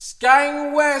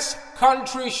Gang West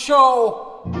Country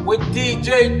Show with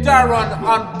DJ Darren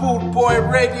on Boot Boy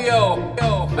Radio.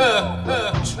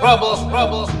 Troubles.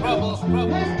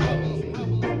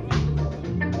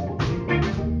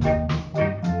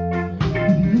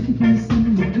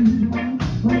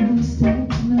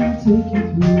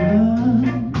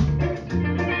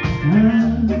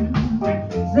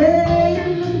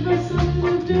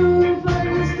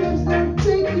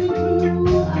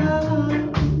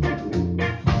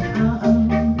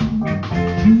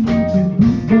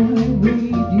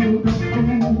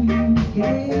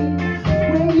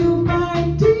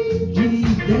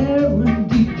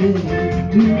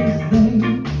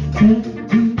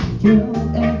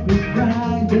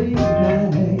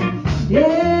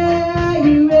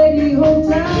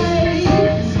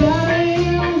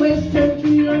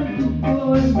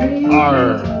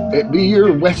 Be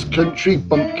your West Country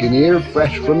buccaneer,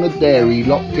 fresh from the dairy,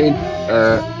 locked in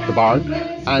the barn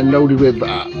and loaded with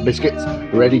biscuits,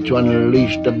 ready to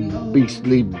unleash the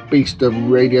beastly beast of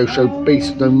radio show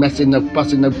beast. No messing, no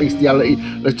fussing, no bestiality.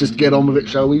 Let's just get on with it,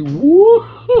 shall we?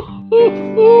 Woo-hoo-hoo-hoo.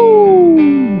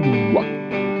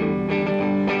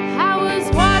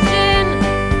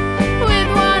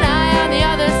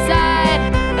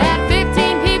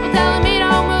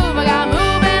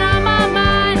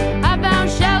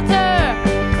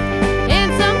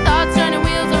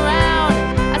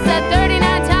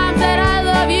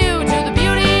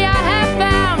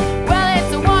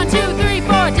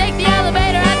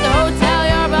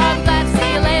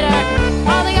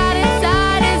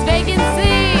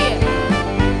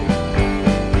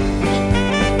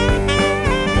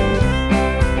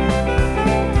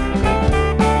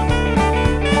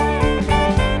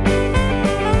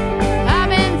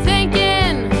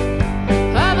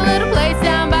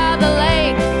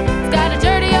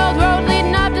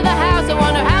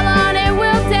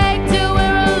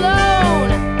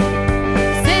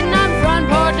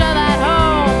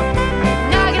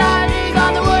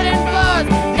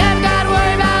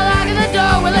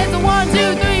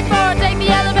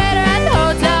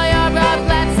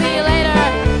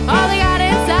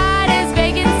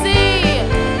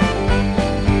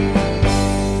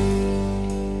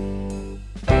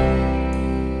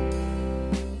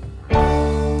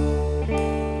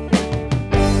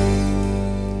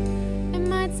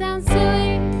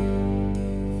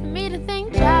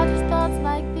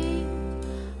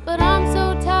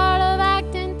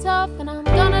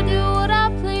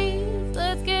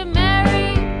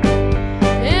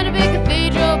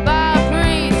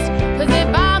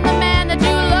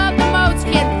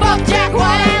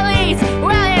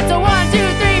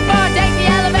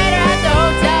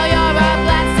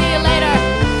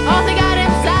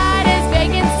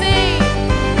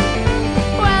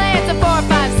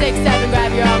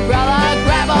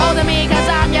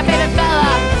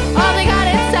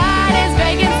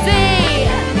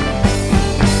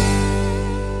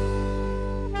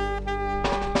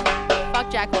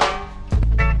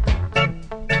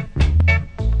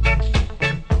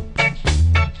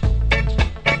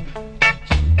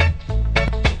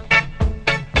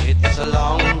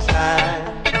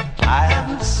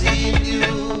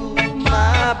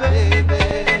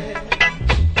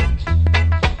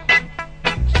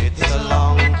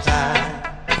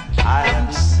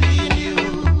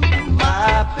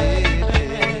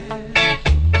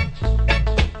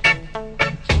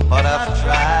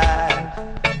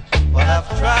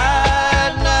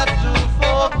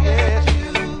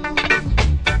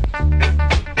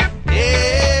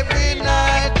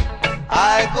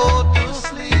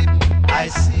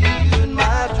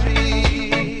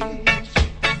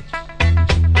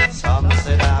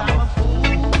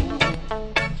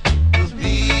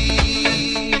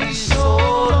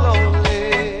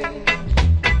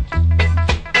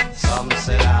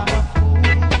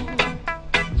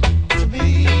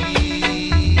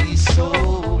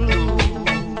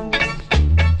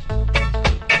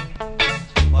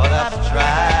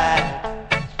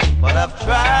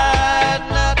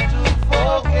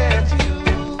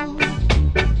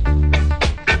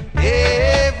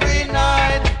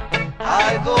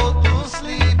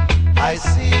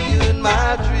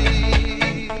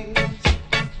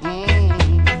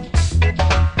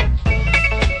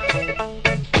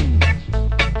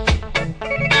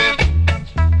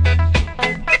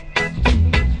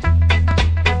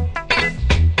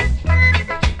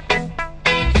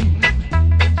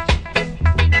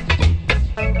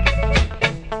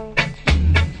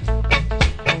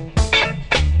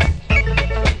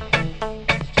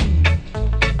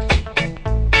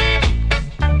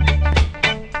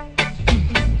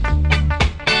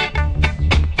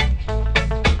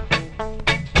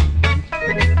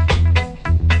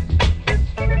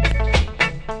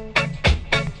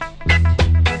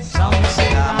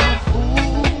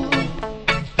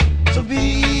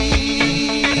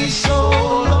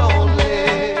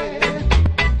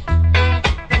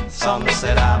 Some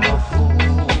said I'm a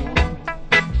fool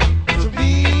to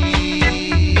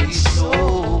be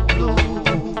so blue,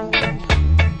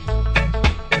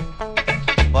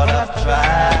 but I've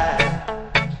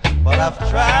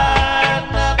tried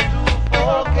not to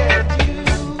forget you.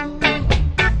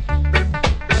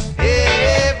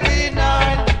 Every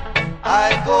night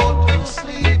I go to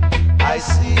sleep, I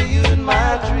see you in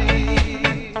my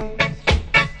dreams.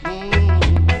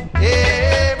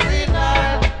 Every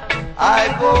night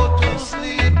I go to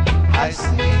sleep, I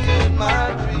see you in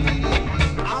my dreams.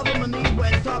 Adam and Eve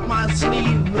went up my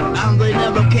sleeve, and they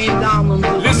never came down on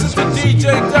the Listen to DJ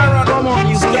Darren. Come on,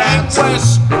 you Sky cats.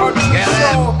 West Country Get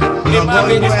Show. it. Him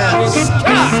having his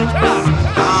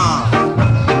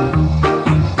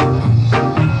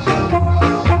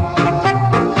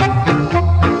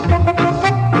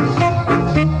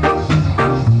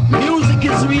Music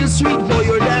is real sweet for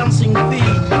your dancing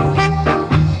feet.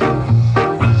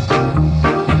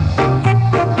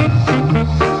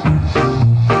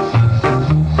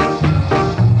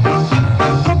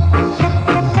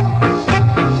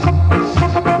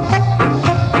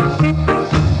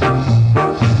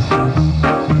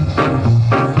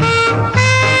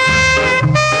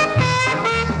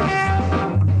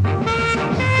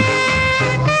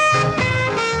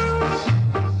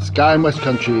 Sky and West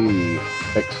Country,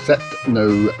 accept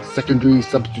no secondary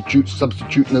substitutes,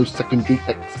 substitute no secondary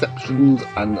exceptions,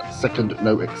 and second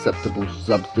no acceptable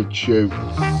substitutes.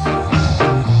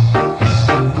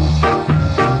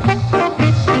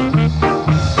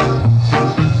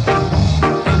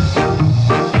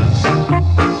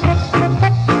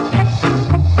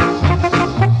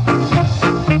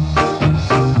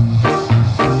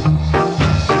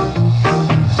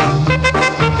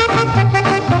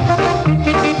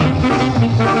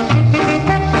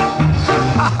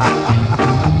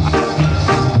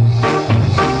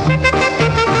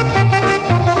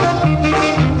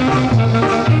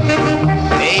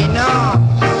 Hey now.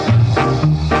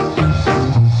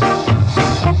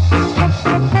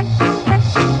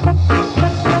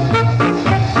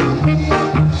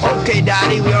 Okay,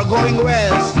 Daddy, we are going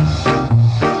west.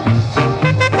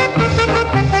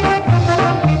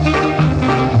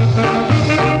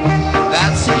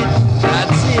 That's it.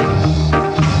 That's it.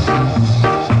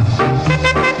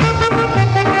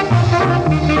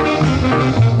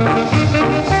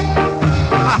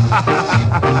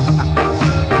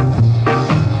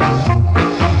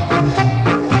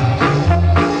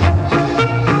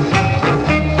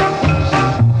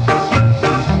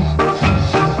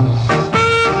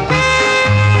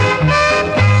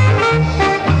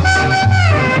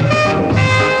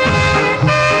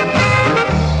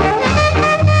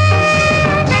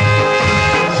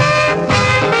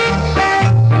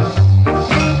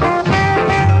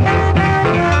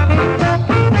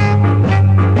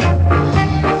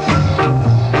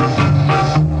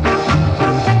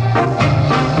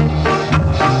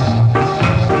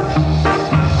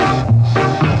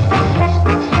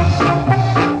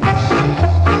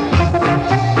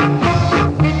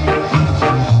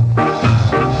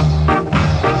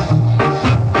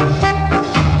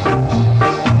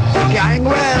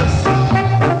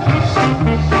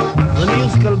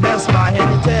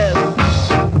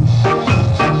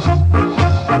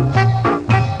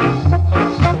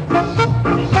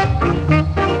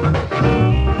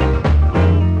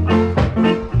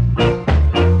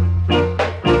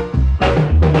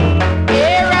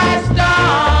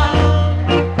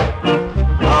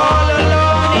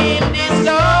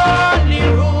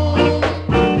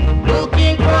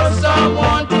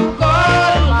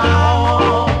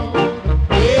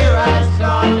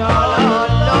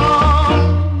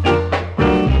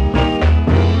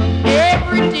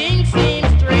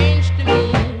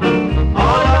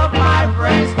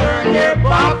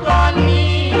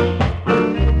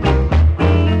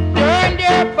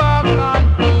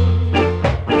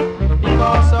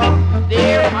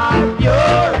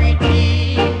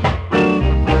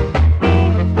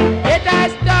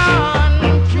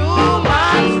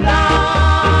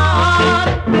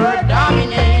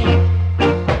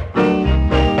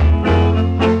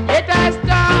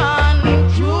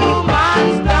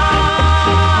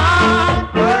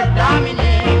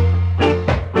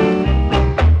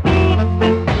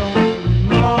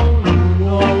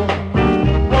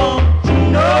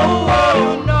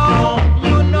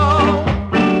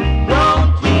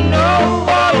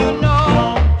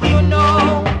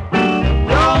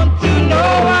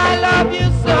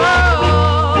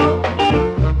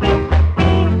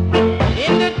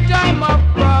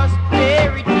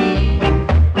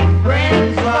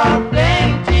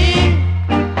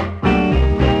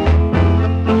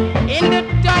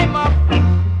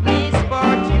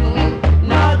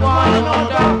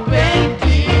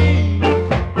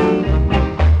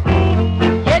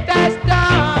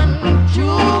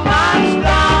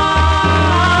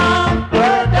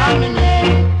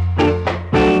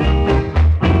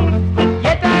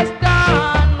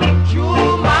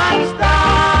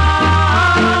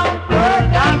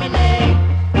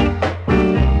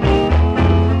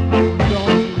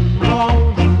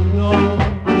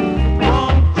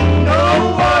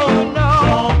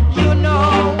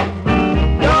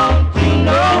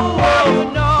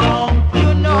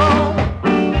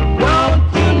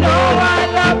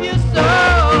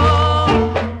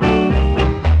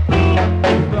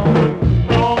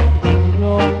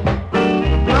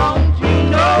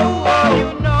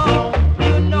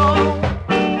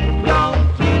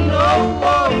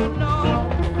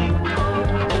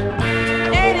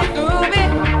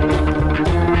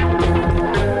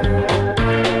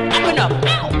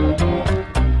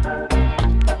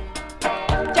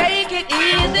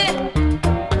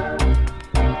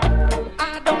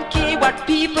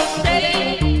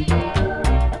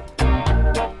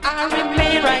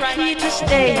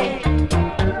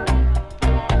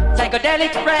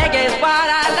 Psychedelic reggae is what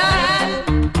I like.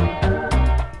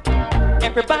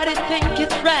 Everybody think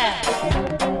it's right.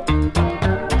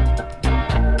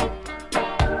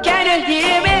 Can you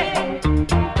hear me?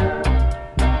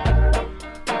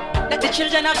 Let the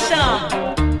children have some.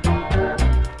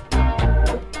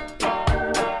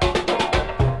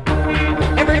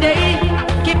 Every day,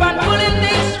 keep on pulling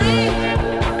this street.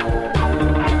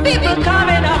 People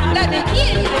coming up, let me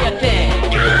hear your thing.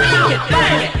 Make it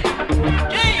bang it.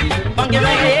 Funky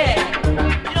reggae.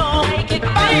 You know, make it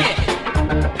bang it.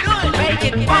 Make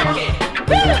it funky.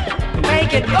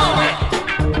 Make it funky.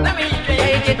 Let me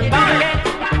make it funky.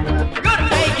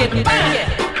 Make it funky.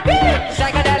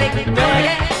 Psychedelic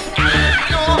reggae. You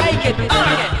know, make it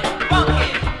funky. Funky.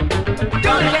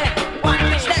 Funky.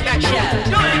 Funky. Step back shot.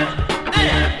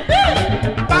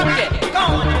 Funky. Go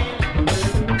on.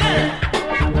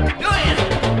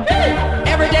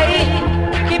 Every day,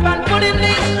 keep on putting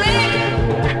this ring.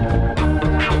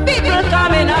 People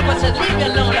coming up and said, leave me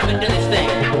alone, let me do this thing.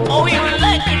 Oh, you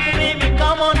like it, baby?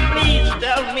 Come on, please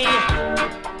tell me.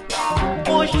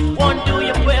 Which one do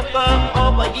you prefer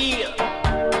over here?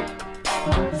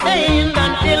 Stand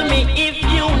and tell me if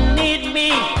you need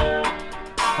me.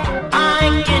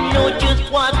 I can know just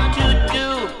what to do.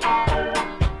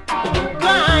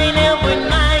 Crying every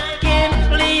night, can't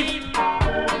sleep.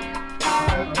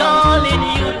 Darling,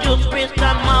 you just rest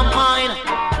on my mind.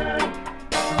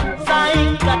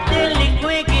 Psychedelic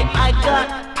reggae I got.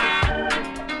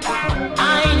 I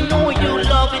know you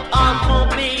love it also,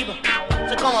 babe.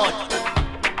 So come on.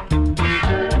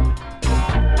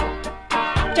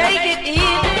 Take it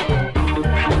easy.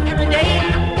 Every day,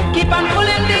 keep on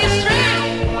pulling these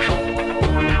strings.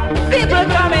 People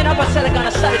coming up and said they're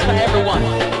gonna satisfy everyone.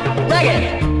 Reggae.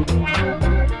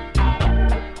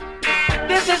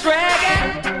 This is reggae,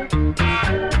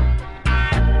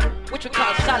 which we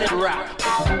call solid rock.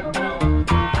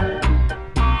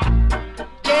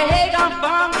 Jay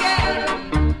funky.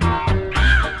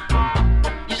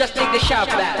 You just take the shout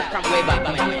back from way back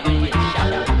when.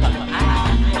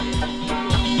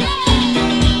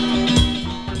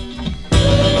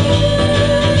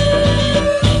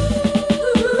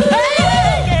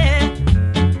 Hey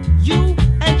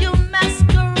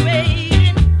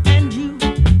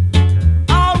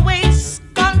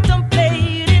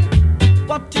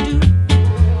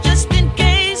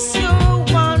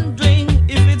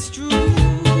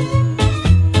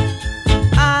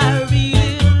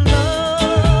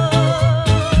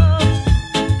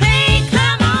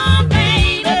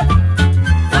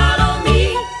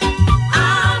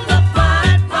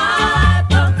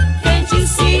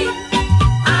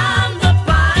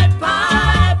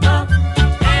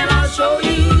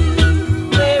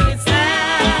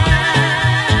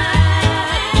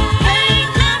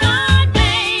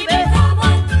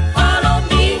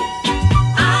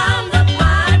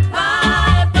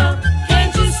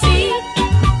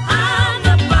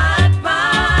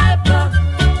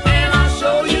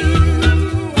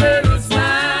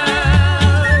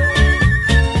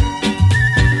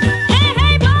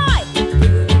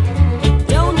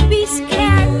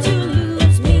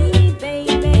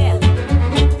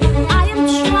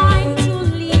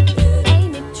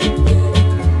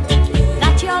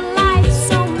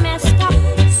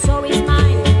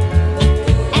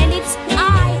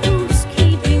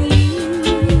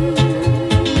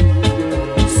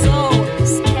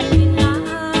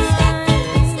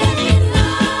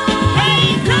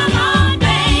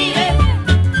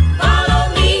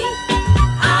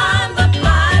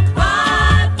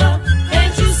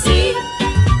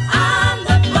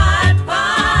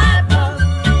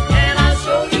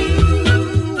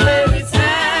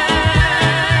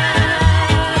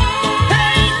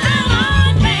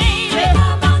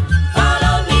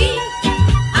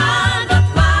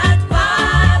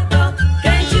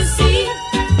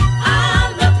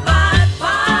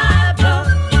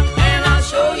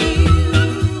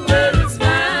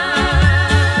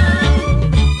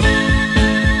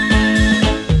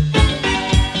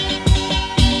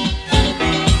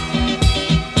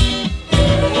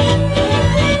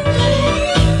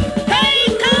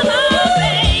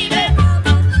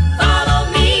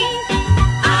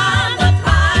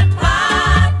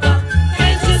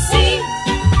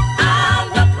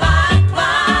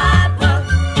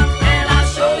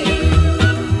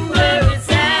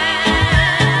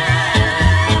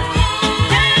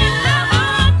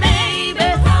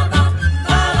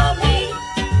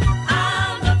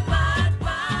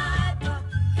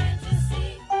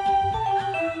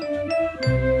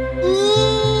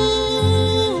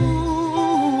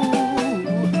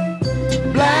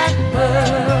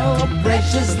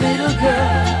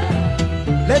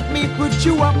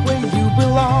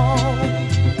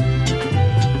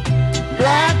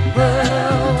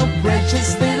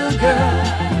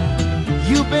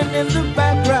the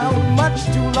background much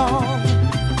too long.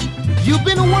 You've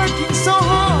been working so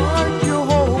hard your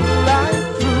whole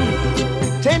life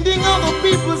through, tending other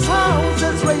people's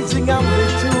houses, raising up the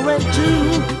children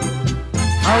too.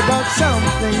 How about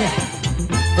something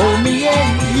for me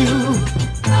and you?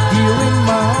 Here in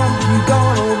my arms we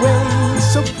gonna reign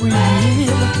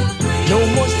supreme. No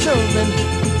more serving,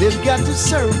 they've got to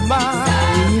serve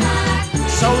mine.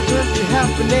 Soldier to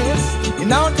happiness,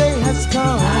 and our day has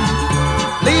come.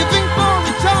 Living for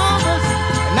each other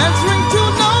and answering to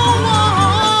no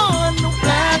one. No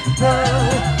black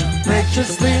pearl,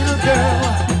 precious little girl,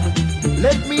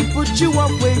 let me put you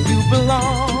up where you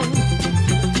belong.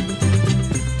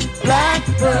 Black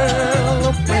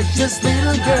pearl, precious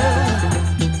little girl,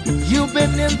 you've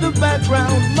been in the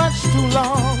background much too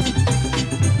long.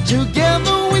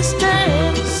 Together we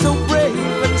stand so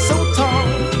brave and so tall,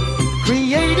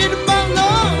 created by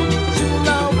love to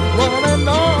love one and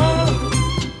all.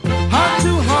 Heart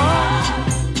to heart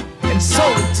and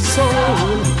soul to soul,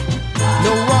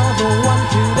 no other one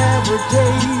could ever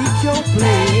take your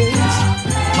place.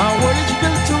 My world is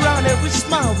built around every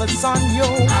smile that's on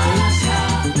your face.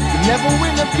 You never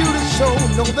win a beauty show,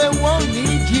 no they won't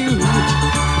need you,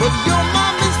 but your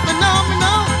mom is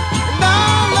phenomenal and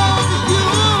I love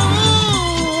you.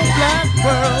 Black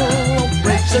pearl,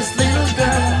 precious little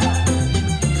girl,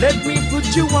 let me put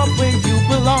you up where you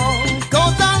belong,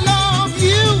 'cause I love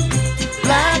you.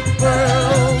 Black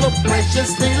pearl,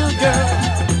 precious little girl,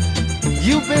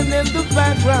 you've been in the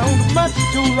background much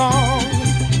too long.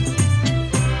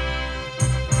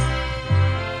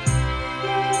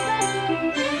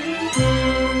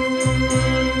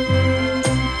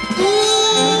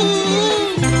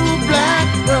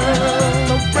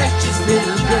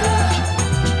 Little girl,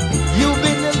 you've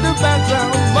been in the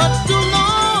background much too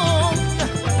long.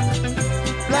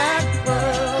 Black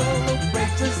pearl,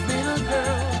 precious little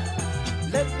girl,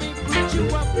 let me put you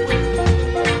up with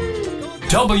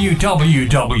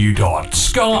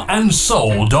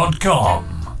www.scarandsoul.com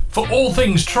for all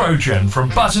things Trojan, from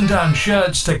button-down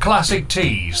shirts to classic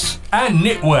tees and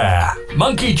knitwear,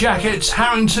 monkey jackets,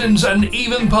 Harringtons and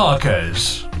even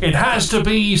Parkers. It has to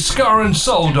be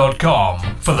scarandsoul.com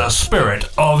for the spirit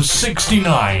of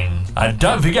 69. And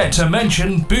don't forget to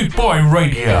mention Boot Boy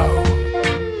Radio.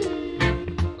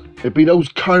 It be those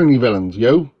Carney villains,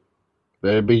 yo.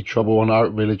 There'd be trouble on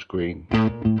Art Village Green.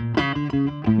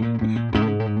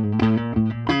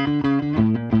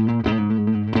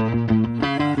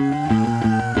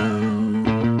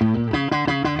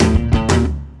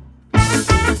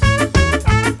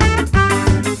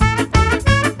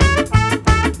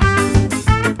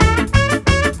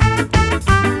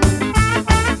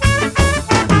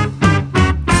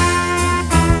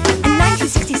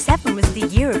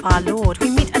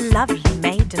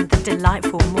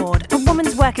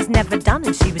 Never done,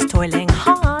 and she was toiling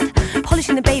hard,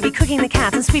 polishing the baby, cooking the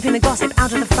cat, and sweeping the gossip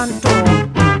out of the front door.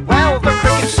 Well, the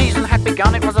cricket season had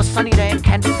begun. It was a sunny day in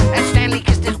Kent, and Stanley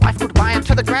kissed his wife goodbye, and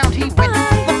to the ground he went.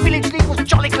 The village league was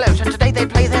jolly close, and today they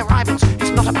play their rivals.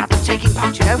 It's not about the taking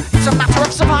part, you know, it's a matter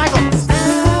of survival.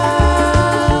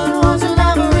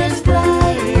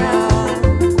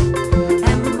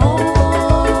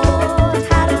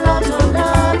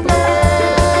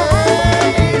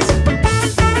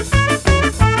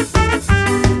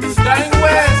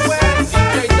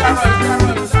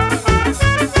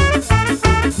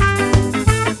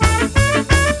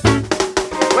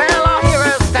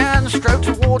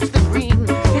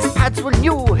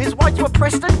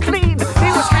 Pressed and clean.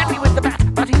 He was handy with the bat,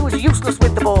 but he was useless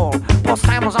with the ball. Poor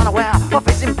Sam was unaware of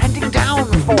his impending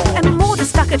downfall. And Maud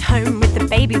stuck at home with the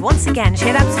baby once again. She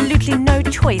had absolutely no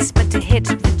choice but to hit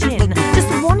the gin. Just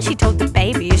the one she told the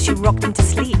baby as she rocked him to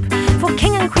sleep. For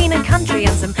king and queen and country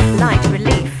and some light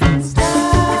relief.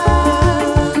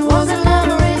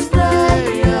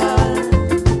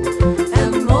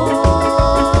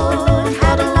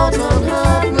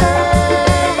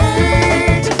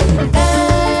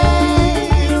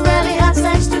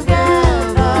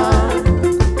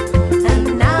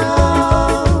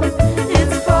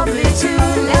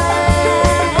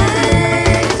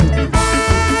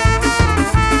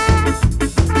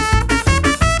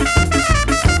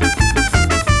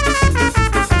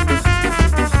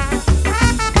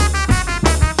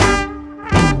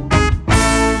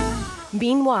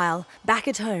 Meanwhile, back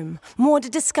at home, Maud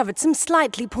had discovered some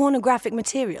slightly pornographic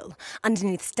material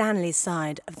underneath Stanley's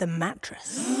side of the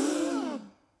mattress.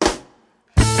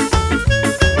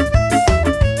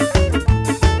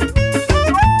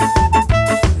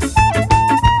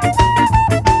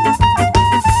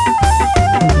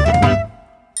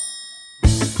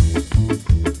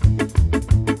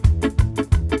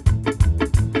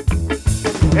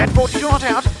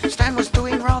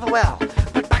 rather well.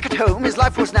 But back at home, his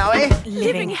life was now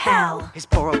living hell. His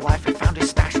poor old wife had found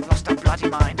his stash and lost her bloody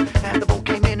mind. And the ball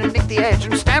came in and nicked the edge,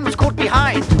 and Stan was caught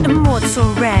behind. And Maud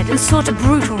saw red and sought a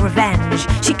brutal revenge.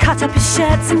 She cut up his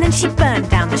shirts and then she burned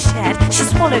down the shed. She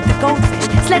swallowed the goldfish,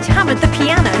 sledgehammered the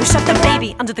piano, shoved the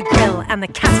baby under the grill and the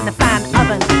cat in the fan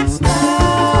oven.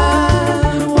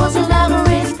 Stan was an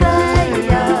average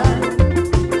player,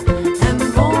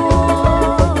 and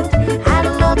Maud had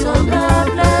a lot on her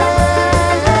plate.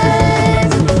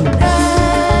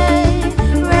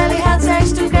 They rarely had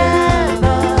sex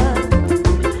together,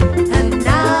 and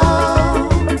now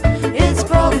it's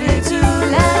probably too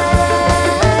late.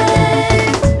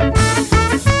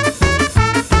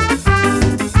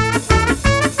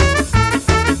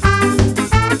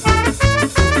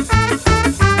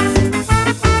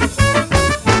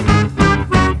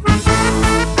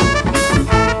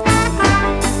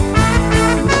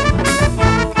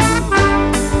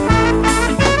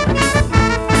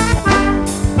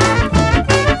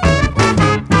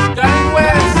 Danny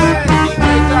West, DJ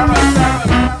Darren.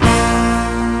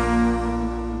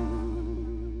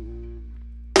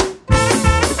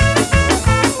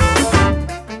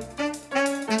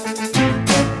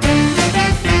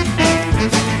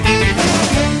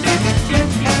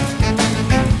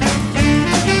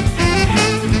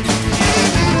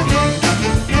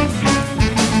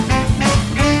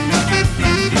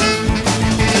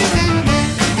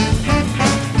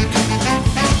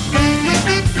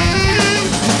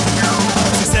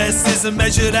 Success isn't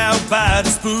measured out by the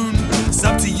spoon. It's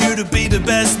up to you to be the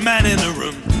best man in the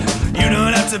room. You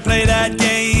don't have to play that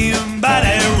game by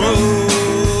their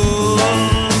rules.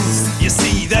 You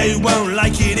see, they won't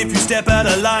like it if you step out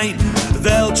of line.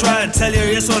 They'll try and tell you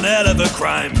it's one hell of a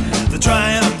crime. They'll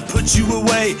try and put you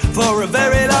away for a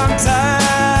very long time.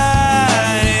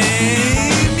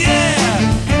 Yeah.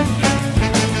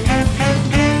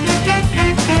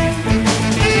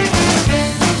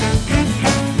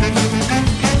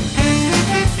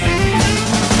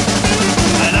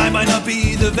 And I might not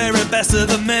be the very best of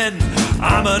the men.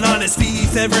 I'm an honest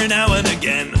thief every now and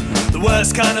again. The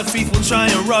worst kind of thief will try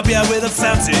and rob you with a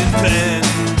fountain pen.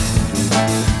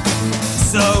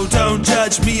 So don't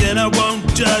judge me and I won't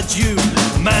judge you.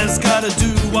 A man's gotta do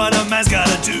what a man's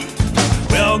gotta do.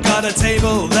 We all got a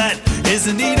table that is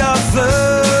in need of food.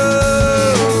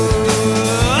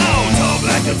 Oh, talk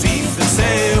like a thief and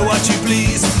say what you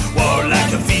please. Walk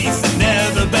like a thief and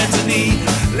never bend a knee.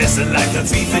 Listen like a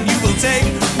thief and you will take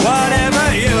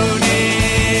whatever you need.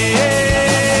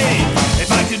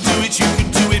 If I can do it, you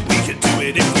can do it, we can do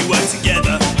it if we work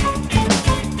together.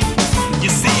 You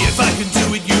see, if I can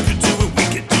do it, you can do it, we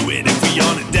can do it if we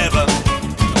on endeavor.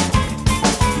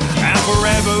 And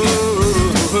forever,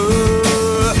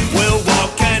 we'll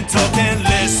walk and talk and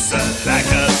listen like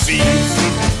a thief.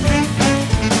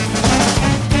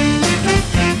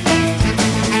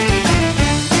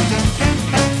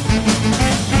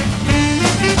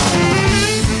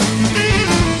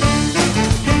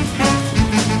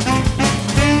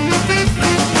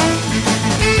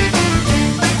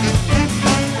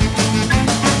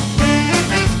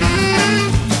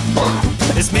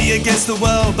 It's me against the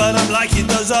world, but I'm liking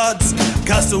those odds.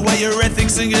 Cast away your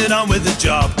ethics and get on with the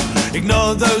job.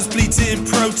 Ignore those bleating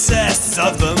protests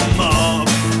of the mob.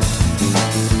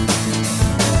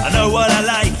 I know what I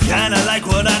like, and I like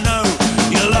what I know.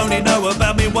 You'll only know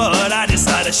about me what I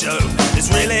decide to show. It's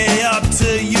really up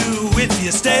to you if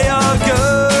you stay or go.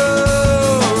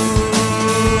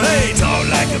 Hey, talk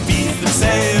like a thief and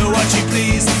say what you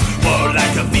please. Walk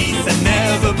like a thief and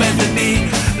never bend the knee.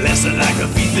 Listen like a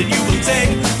thief and you will take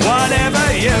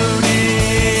whatever you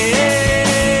need.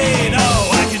 Oh,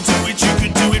 I can do it, you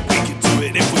can do it, we can do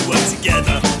it if we work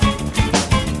together.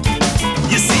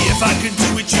 You see, if I can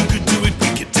do it, you can do it,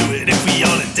 we can do it if we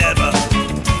all endeavor.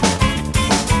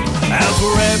 And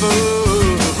forever,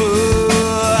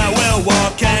 I will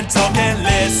walk and talk and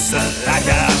listen like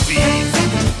a thief.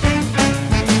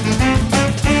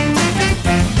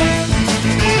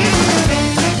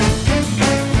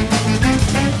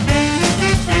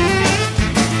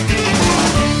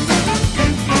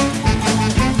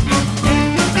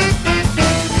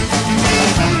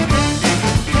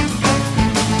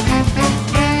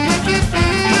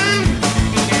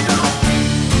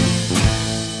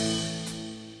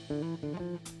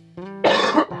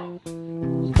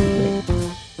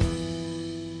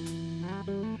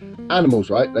 Animals,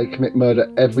 right? They commit murder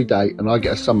every day, and I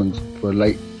get a summons for a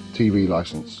late TV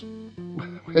license.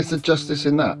 Where's the justice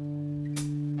in that?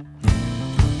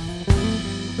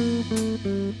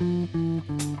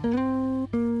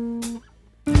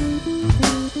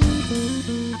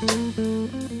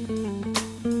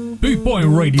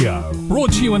 Bootboy Radio.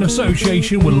 Brought to you in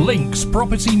association with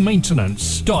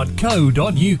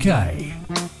linkspropertymaintenance.co.uk.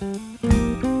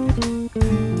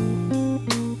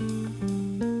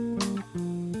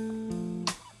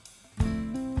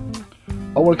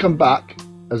 I want to come back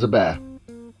as a bear.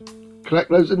 Collect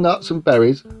loads of nuts and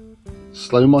berries,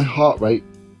 slow my heart rate,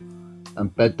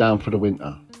 and bed down for the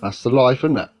winter. That's the life,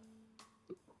 isn't it?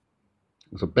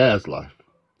 It's a bear's life.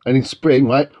 And in spring,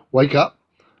 right, wake up,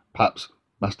 perhaps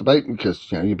masturbate,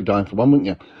 because you'd be dying for one, wouldn't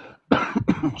you?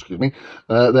 Excuse me.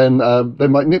 Then they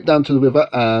might nip down to the river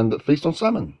and feast on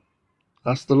salmon.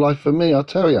 That's the life for me, I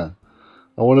tell you.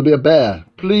 I want to be a bear.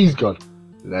 Please, God,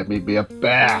 let me be a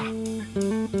bear.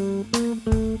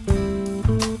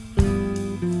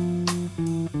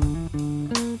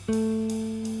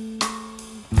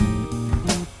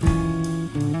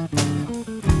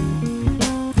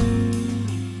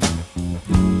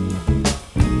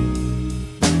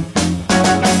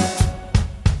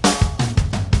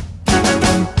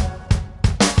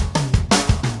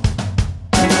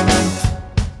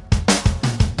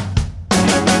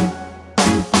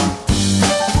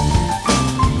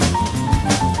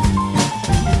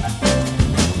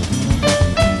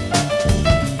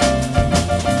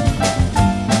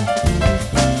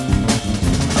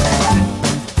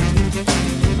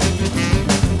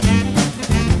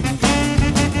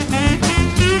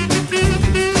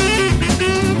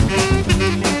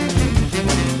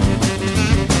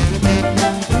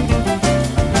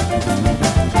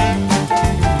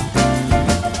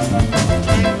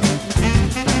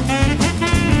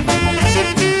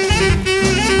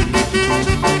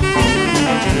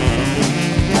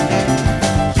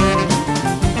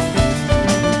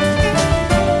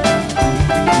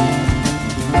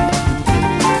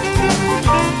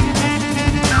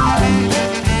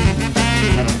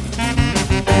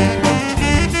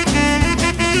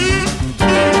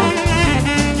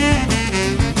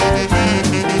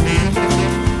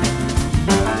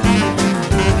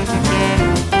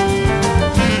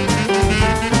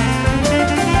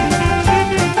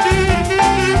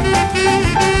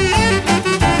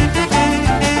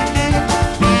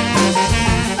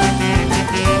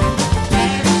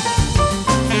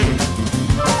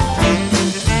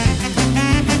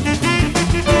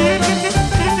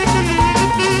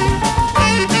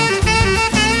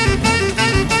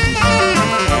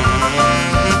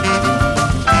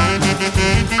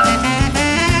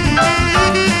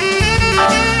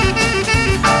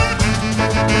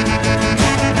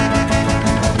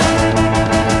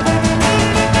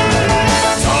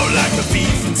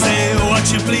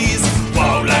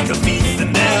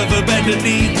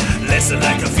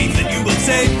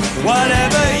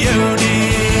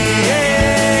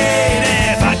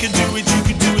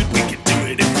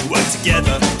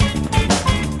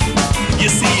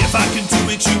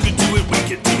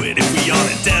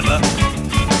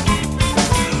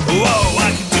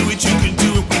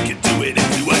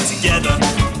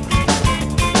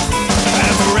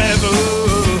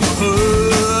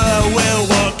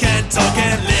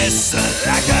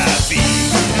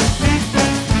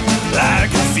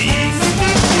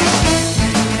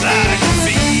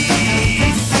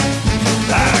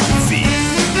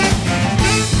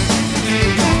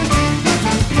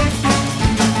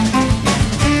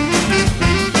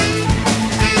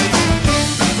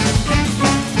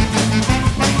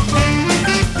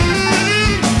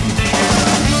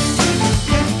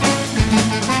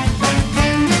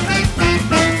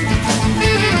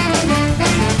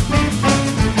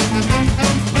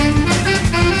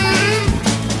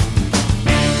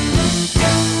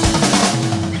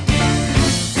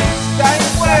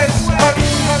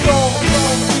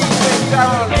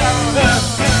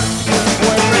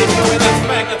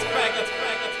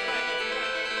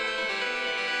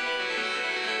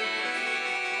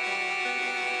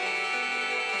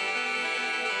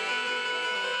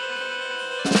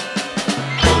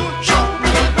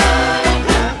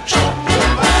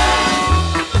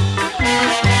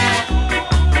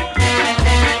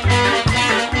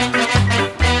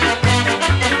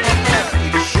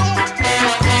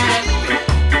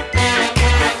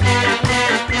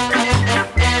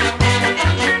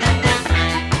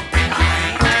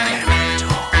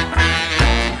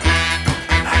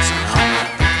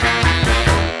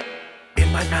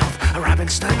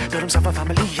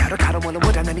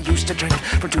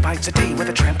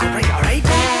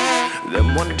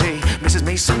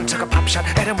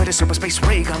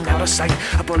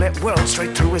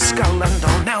 Straight through his skull and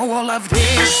all. Now all of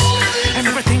this and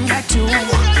everything I do,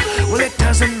 well, it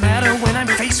doesn't matter when I'm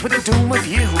faced with the doom of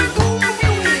you.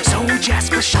 So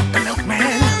Jasper shot the milkman.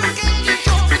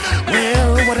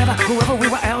 Well, whatever, whoever, we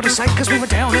were out of sight, cause we were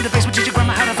down in the basement.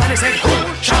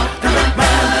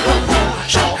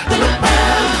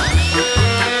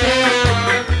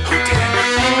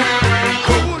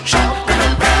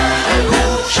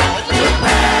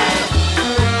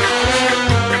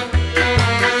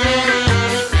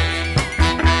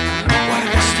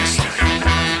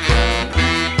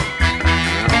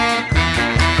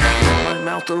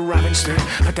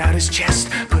 out his chest,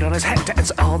 put on his hat to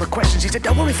answer all the questions. He said,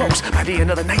 don't worry, folks, by the end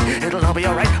of the night, it'll all be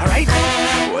alright, alright?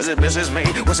 Was it Mrs. May?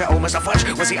 Was it old Mr. Fudge?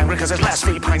 Was he angry because his last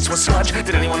 3 pints was sludge?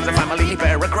 Did anyone in the family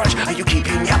bear a grudge? Are you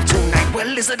keeping up tonight?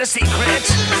 Well, is it a secret?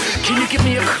 Can you give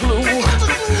me a clue?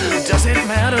 Does it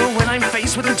matter when I'm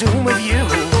faced with the doom of you?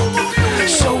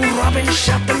 So Robin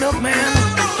shot the milkman.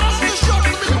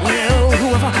 Well,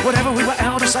 whoever, whatever, we were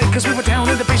out of sight, cause we were down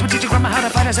in the basement teaching grandma how to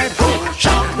fight. I said, who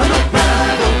shot the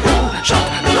milkman? Who shot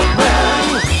the milkman?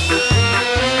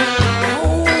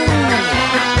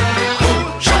 Who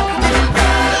shot the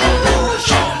milkman? Who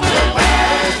shot the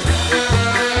milkman?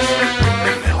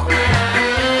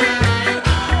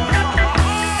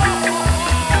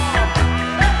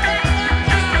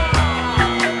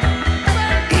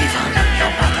 Even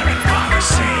your mother and father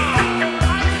say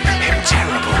him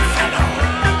terrible fellow.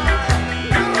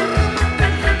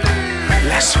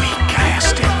 Last week I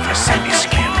asked him for Sammy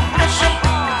Skims.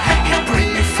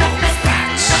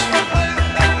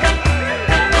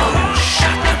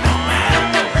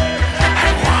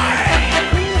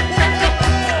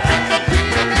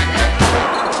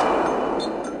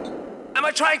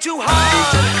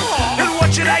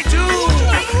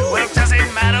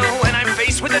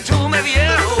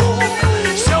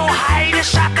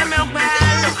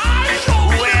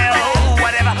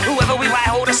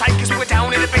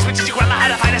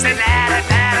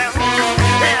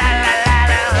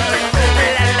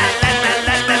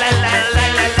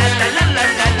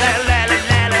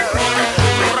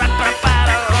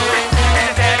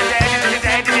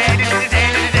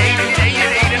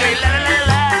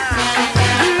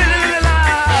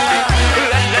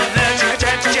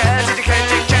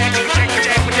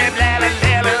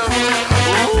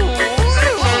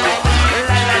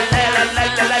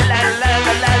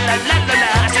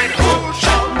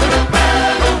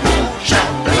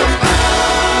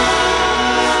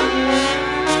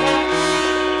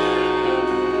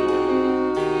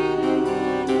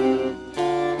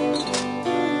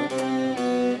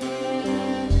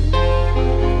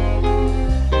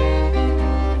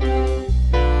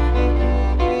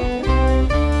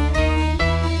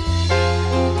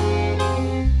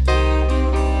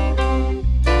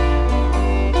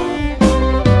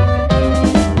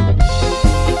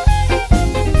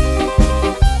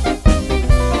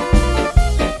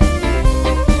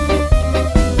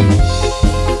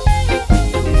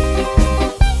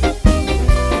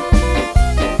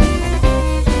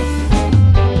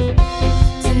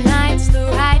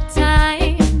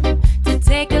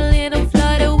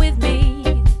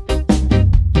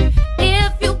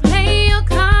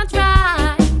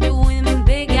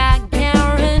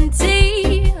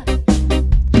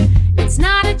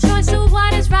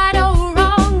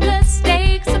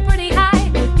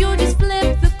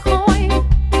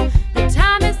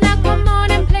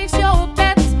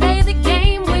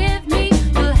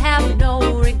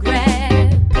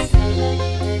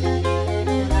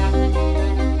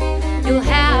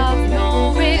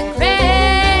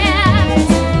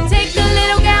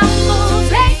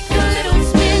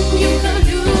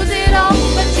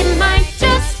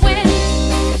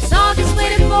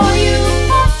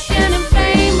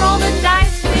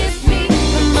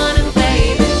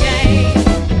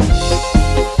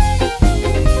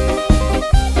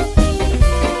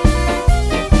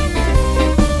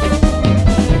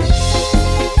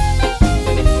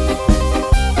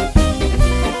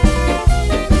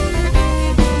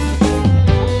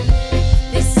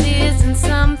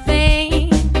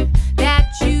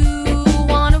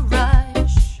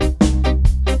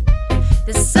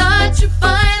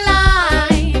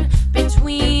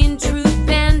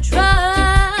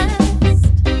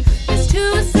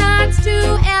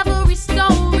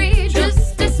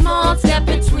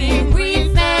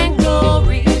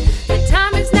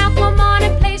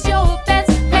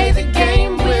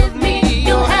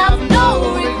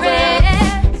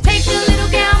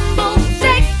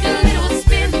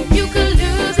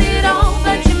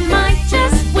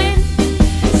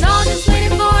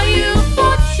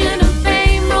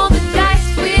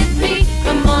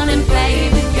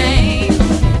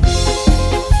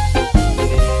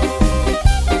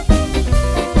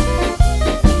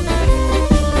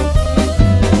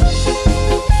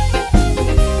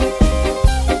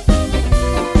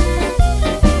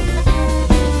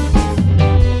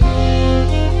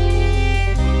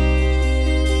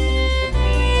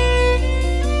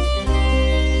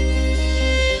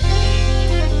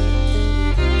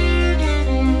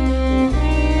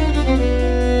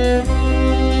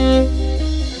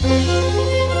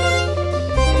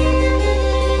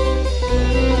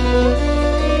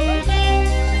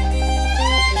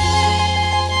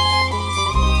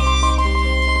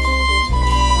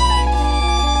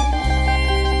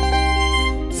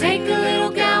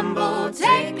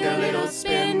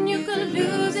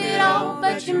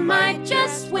 might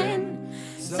just win.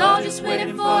 It's all just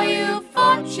waiting for you,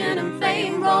 fortune and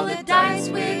fame. Roll the dice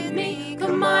with me,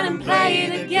 come on and play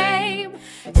the game.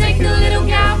 Take a little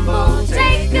gamble,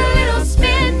 take a little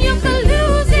spin. You could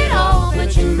lose it all,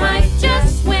 but you might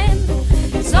just win.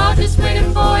 It's all just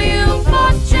waiting for you,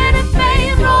 fortune and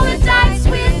fame. Roll the dice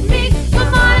with me,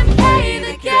 come on and play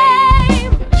the game.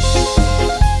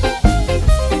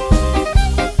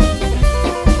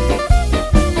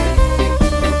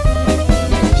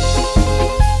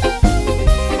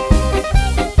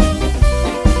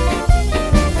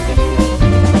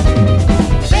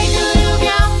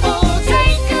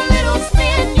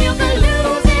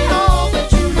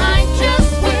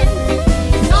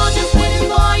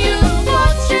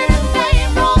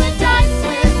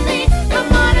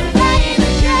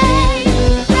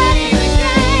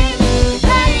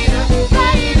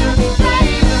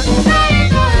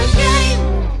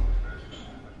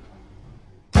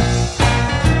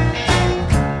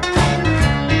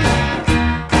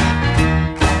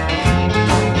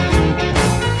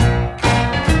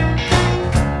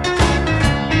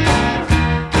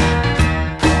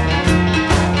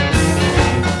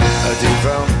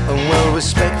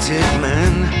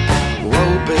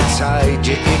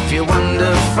 If you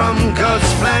wander from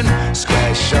God's plan,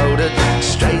 square-shouldered,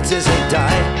 straight as a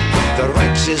die, the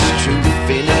righteous truth,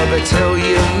 he never tell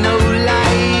you no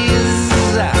lies.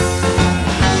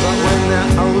 But when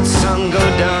that old sun go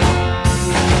down,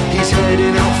 he's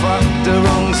heading off up the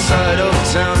wrong side of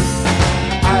town.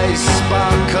 Eyes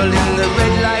sparkle in the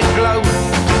red light glow,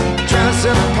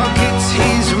 trouser pockets,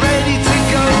 he's ready to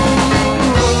go.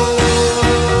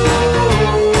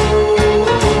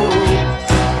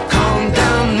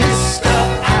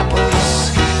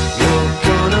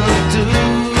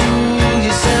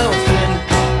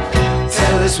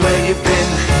 Where you've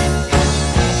been.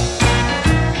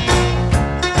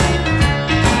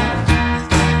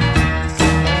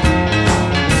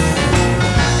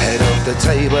 Head of the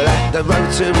table at the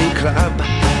Rotary Club,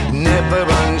 never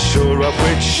unsure of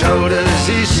which shoulders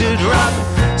he should rub.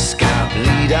 Scout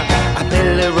leader, a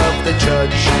pillar of the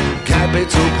judge,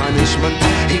 capital punishment,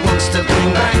 he wants to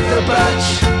bring back the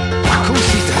budge. Of course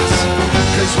he does,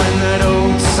 'cause when that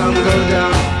old sun go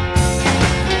down,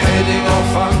 heading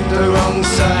off on the wrong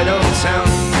side of town,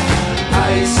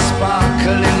 eyes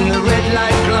sparkle in the red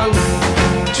light glow,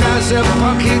 trouser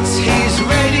pockets, he's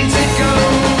ready to go.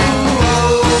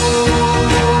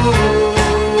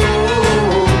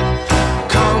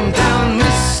 Calm down,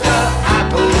 Mr.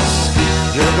 Apples,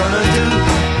 you're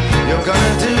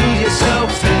gonna do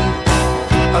yourself in.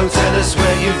 Oh, tell us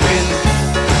where you've been.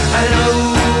 And oh,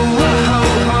 ho,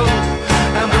 ho,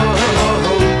 and oh, ho,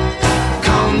 ho,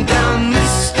 calm down,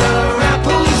 Mr.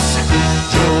 Apples,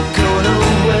 you're gonna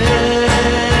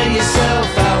wear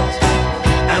yourself out.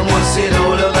 And what's it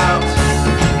all about?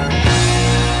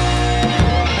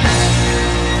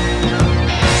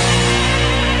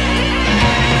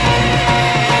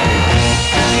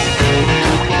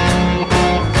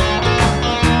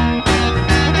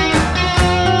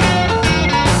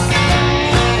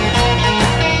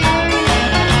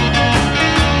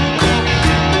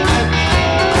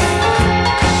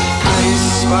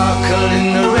 Sparkle in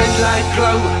the red light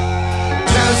glow,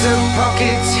 trouser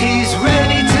pockets, he's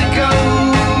ready to go.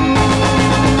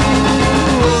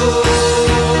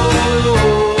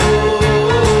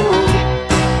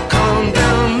 Calm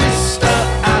down, Mr.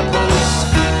 Apples,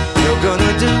 you're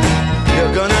gonna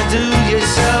do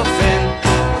yourself in.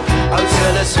 Oh,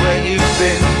 tell us where you've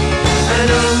been. And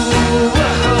oh, ho,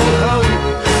 ho,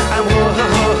 and whoa, ho,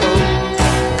 ho,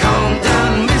 calm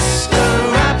down, Mr.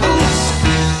 Apples,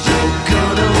 you're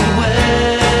gonna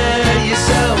wear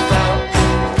yourself out.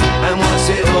 And what's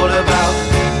it all about?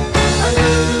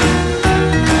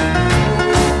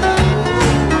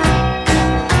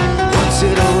 What's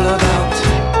it all about?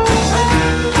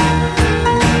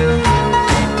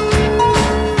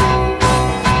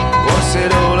 What's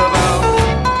it all about?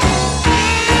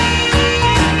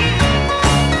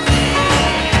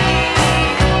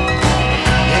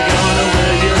 You're gonna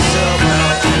wear yourself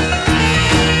out.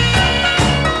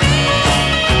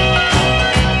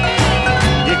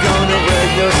 You're gonna wear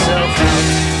yourself out.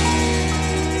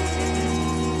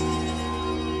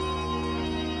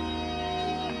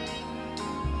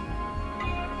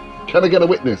 Can I get a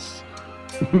witness?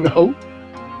 No?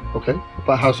 Okay.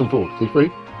 About Harrison Ford, is he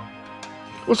free?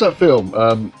 What's that film?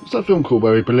 What's that film called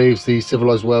where he believes the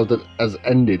civilized world has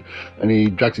ended and he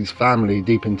drags his family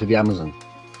deep into the Amazon?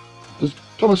 Does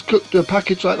Thomas Cook do a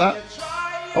package like that?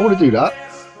 I want to do that,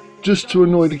 just to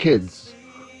annoy the kids.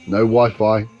 No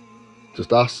Wi-Fi,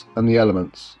 just us and the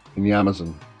elements in the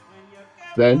Amazon.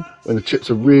 then, when the chips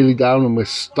are really down and we're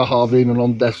starving and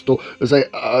on death's door, I say,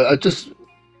 I was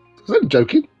only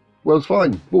joking. Well, it's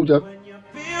fine. Ball job.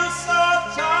 Feel so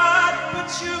tired,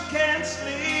 but you can't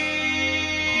sleep.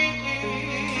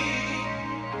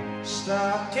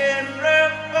 Stuck in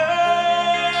reverse.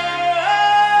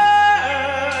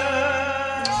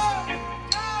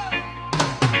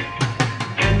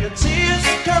 And the tears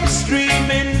come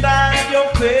streaming down your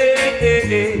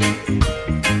face.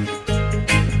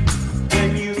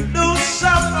 When you lose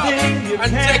something you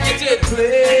can't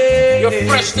play. Your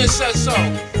freshness says so.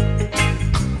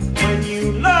 When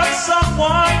you love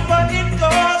someone, but it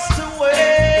goes to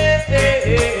waste.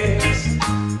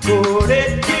 Could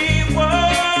it be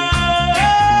worse?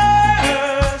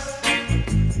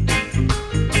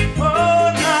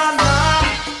 Oh, nah.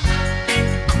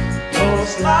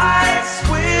 Those lights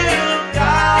will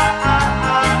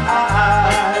guide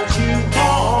you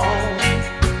home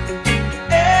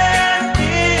and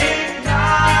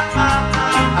ignite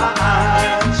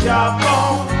your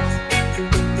bones.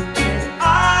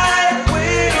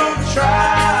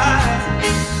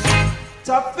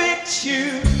 To fix you,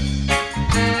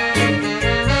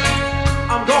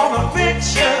 I'm gonna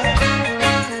fix you.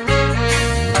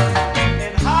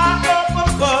 And high up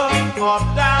above or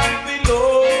down below.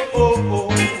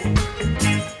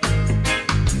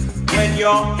 When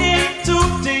you're in too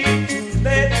deep to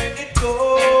let it go.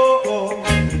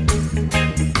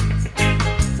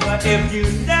 But if you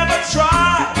never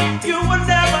try, you will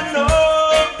never know.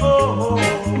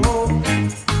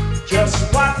 Just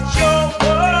watch your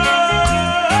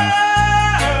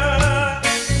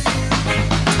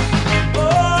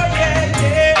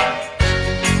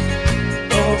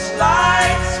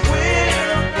lights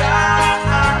will guide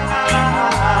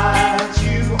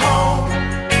you home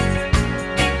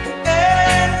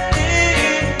and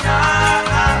ignite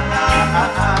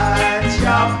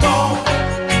your bones.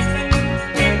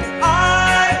 I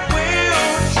will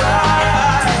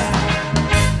try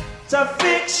to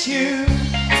fix you.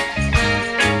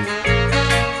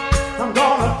 I'm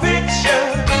gonna fix you.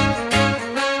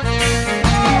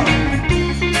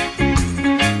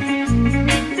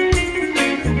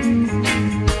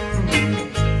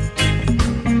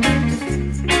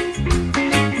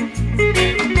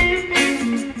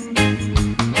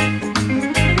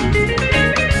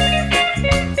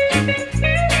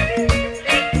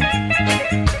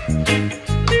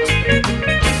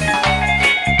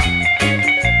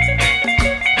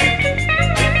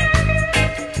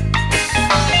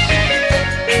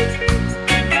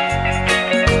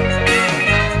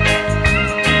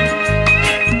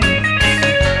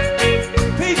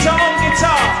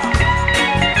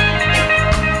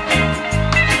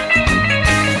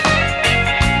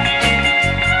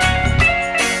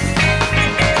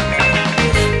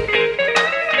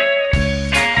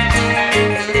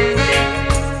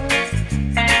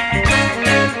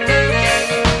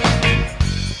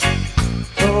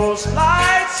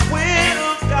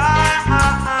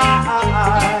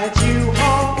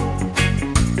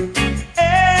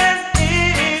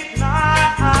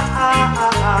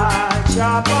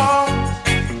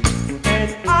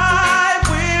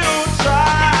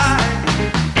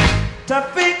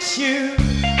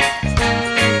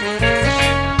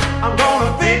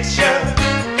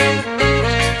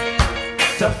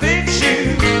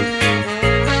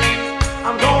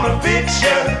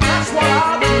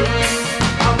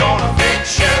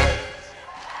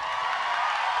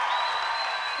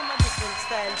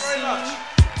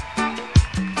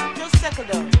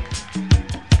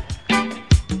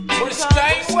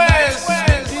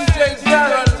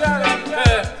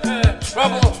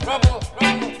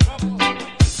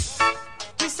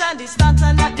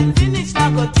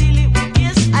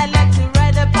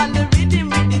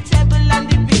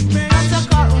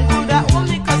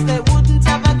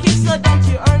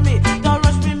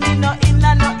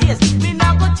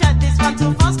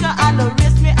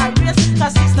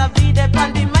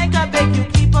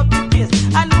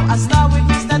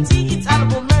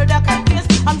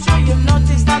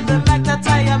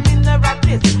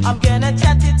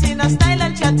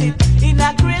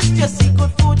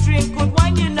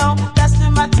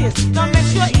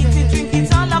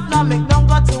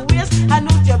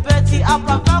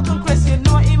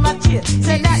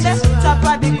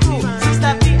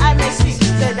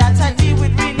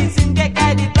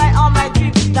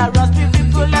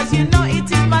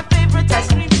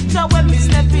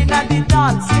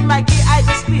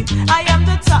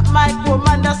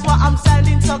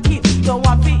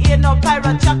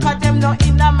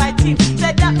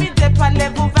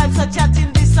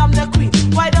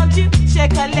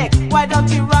 Why don't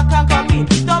you rock and come in?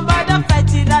 Don't bother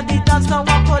fighting at the dance, no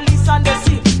one police on the scene.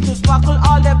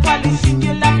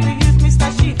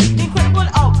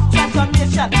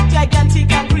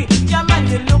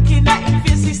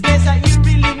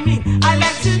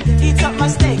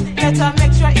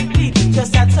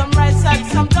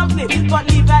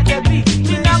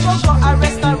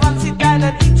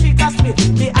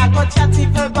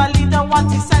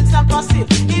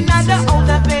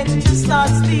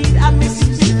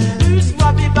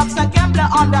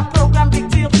 on the program, big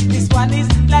deal. This one is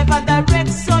live and direct,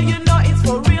 so you know it's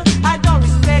for real. I don't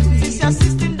respect this, your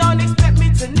system don't expect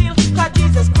me to kneel. Cause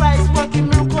Jesus Christ working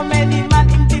miracle, many man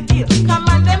in the deal. Come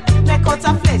on them, make out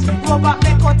a flesh, robot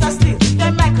make out a steel.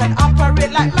 Them I can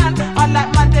operate like man,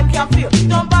 unlike man them can feel.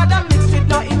 Don't bother mix with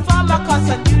no informer, cause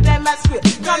I do them as will.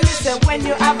 Come listen, when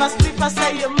you have a stripper,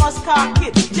 say you must cock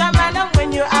it. German, and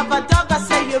when you have a dog, I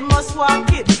say you must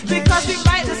walk it. Because we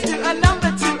might just do a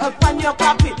number 2 upon your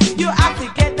carpet. You have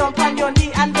to get down on your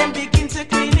knee and then begin to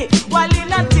clean it. While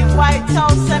in a the White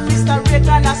House and Mr.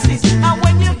 Reagan assist. And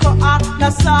when you go out, I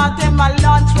saw them a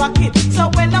launch rocket. So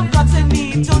when I've got a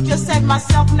need to just set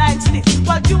myself nicely.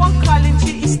 Well, you are calling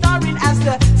G is starring as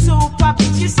the super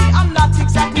bitch. You see, I'm not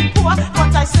exactly poor,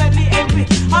 but I certainly ain't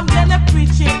rich. I'm gonna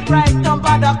preach it right, don't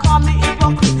bother call me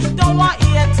hypocrite. Don't want to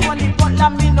hear Tony, but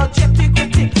let me no check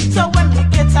critic. So when we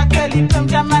get a curly film,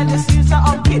 the man just use a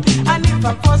kid. And if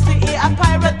I'm forced to hear a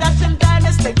pirate, dash them down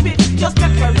and stick bit. Just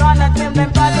make me run at them,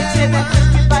 then bother say them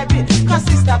just bit by bit. Cause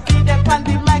sister feed them on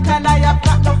the mic and I have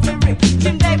got no fearing.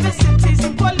 Jim Davis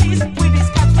teasing police with his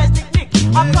catchphrase technique.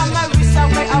 Up on my wrist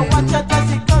away, I watch it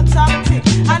as it go top trick.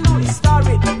 I know his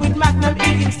story with Magnum,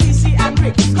 Higgins, TC and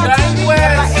Rick. Cause they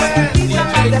never execute them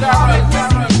and them all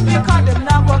because them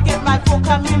now go get my coke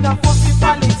and me no fussy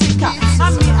politica.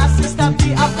 And me and sister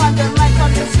be up on the mic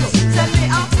on the show. Send me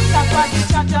out, top of the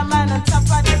charger man and top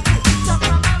of the crew. Top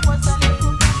of my was a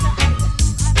little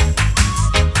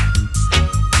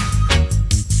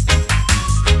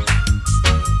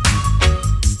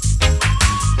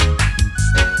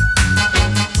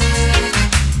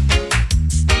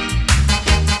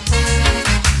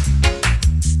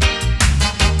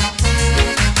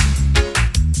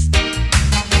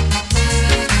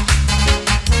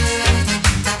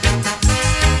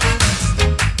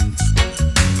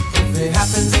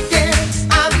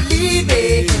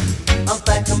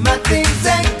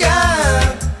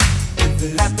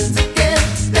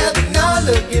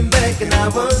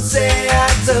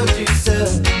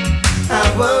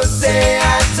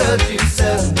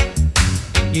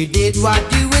You did what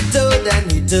you were told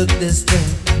and you took the step.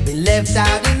 Been left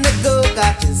out in the cold,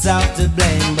 got yourself to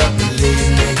blame. But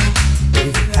believe me,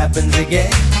 if it happens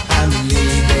again, I'm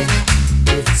leaving.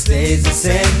 If it stays the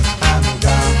same, I'm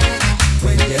gone.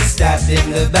 When you're stabbed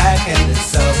in the back and the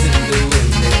salt in the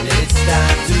wind, then it's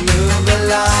time to move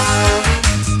along.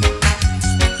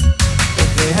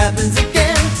 If it happens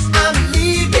again, I'm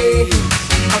leaving.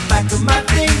 I'll pack up my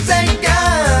things and go.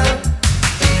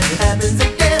 If it happens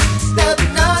again, there'll be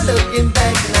no looking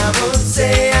back. And I won't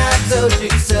say I told you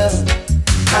so.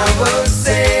 I won't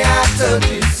say I told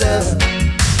you so.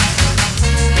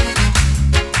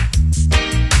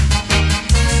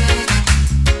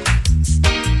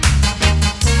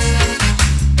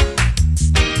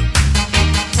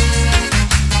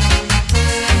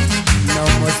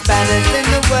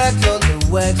 All the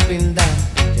work's been done.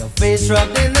 Your face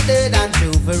rubbed in the dirt and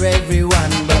true for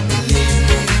everyone. But believe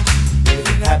me, if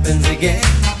it happens again,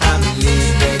 I'm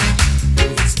leaving.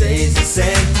 If it stays the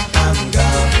same, I'm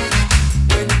gone.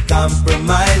 When it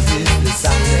compromises the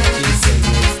song that you sing,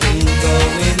 it's been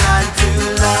going on too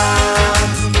long.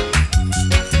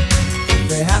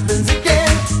 If it happens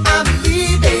again, I'm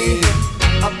leaving.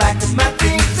 I'll pack up my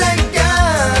things and go.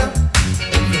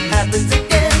 If it happens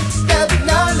again, there'll be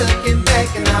no looking back.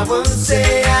 And I won't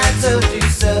say I told you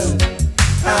so.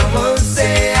 I won't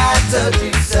say I told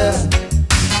you so.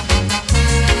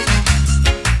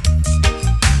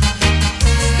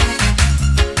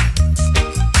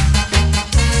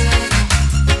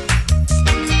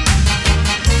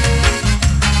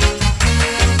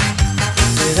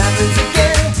 If it happens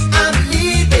again, I'm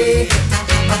leaving.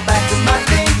 I'm back with my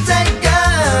things and go.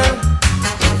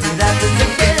 If it happens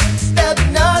again, there'll be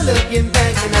no looking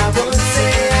back. And I won't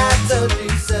say I told you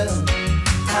so.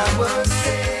 I won't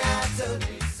say I told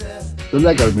you so. The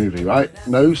Lego movie, right?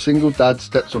 No single dad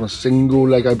steps on a single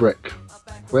Lego brick.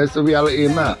 Where's the reality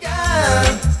in that? If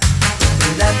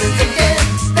it happens again,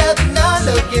 there'll be no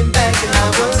looking back. And I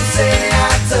won't say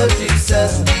I told you so.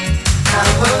 I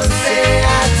won't say I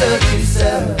told you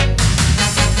so.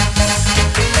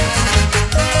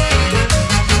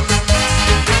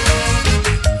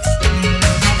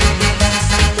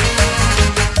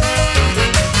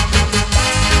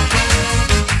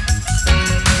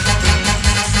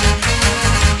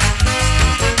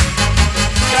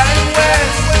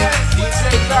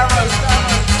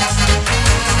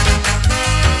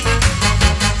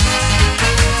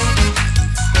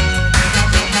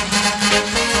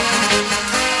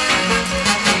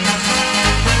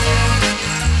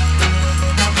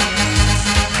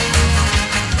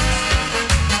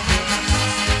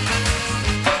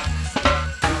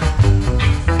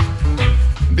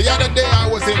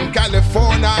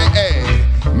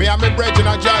 49A. Me and me brethren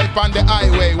a drive on the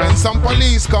highway when some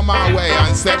police come our way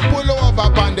and said pull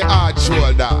over on the hard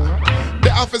shoulder.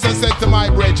 The officer said to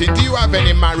my brethren, do you have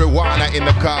any marijuana in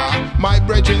the car? My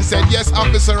brethren said, yes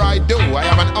officer, I do. I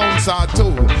have an ounce or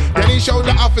two. Then he showed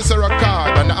the officer a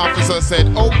card and the officer said,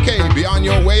 okay, be on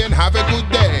your way and have a good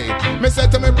day. Me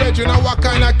said to my brethren, what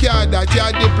kind of card that? You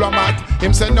a diplomat?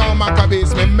 Him said, no Maccabee,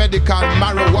 it's me medical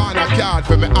marijuana card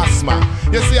for me asthma.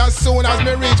 You see, as soon as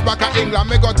me reach back to England,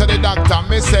 me go to the doctor.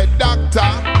 Me said, doctor,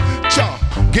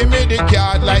 give me the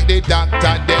card like the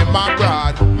doctor, them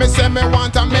abroad. Me say me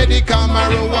want a medical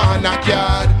marijuana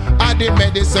card. And the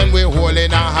medicine we hold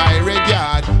in a high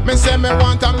regard. Me say me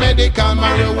want a medical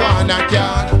marijuana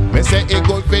card. Me say it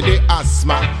good for the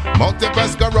asthma, multiple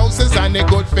sclerosis, and it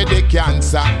good for the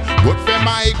cancer. Good for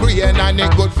migraine and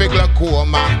it good for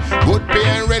glaucoma. Good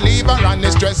pain reliever and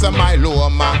the stress of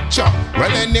myeloma.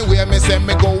 Well anyway, me say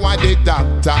me go to the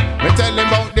doctor. Me tell him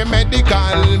about the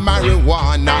medical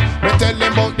marijuana. Me tell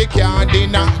him about the card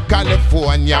in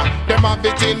California. Them have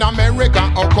it in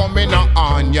America or coming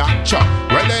on ya.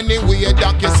 Well anyway,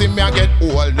 doc, you see me I get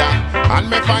older, and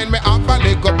me find me have a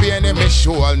little pain in my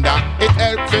shoulder. It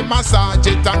helps me massage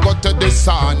it and go to the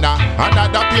sauna.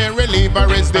 Another pain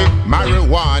reliever is the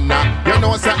marijuana. You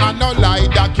know say I no lie,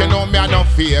 doc, you know me I no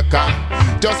faker.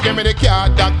 Just give me the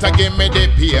card, doctor, give me the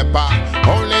paper.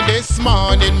 Only this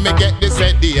morning me get this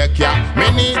headache, yeah. Me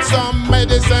need some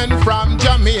medicine from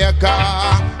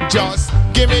Jamaica. Just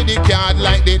give me the card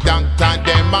like the doctor,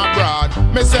 them abroad.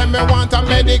 Me say me want a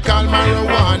medical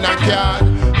marijuana card.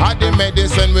 Had the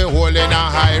medicine we hold in a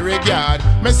high regard.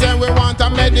 Me say we want a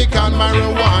medical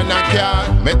marijuana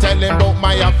card. Me tell him about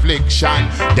my affliction.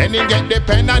 Then he get the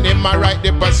pen and him a write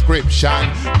the prescription.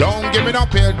 Don't give me no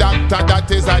pill, doctor, that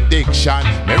is addiction.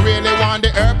 Me really want the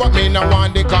herb, but me no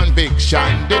want the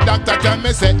conviction. The doctor tell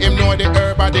me say him know the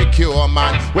herb or the cure,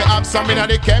 man. We have some in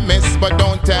the chemist, but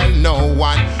don't tell no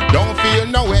one. Don't feel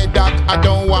no way, doc, I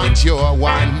don't want your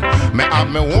one. Me have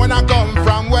me wanna come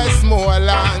from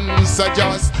Westmoreland. So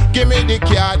just give me the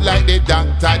card like the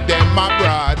doctor, them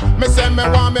abroad. Me say me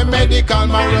want me medical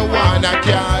marijuana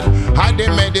card. Had the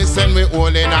medicine we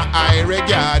hold in a high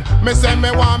regard. Me say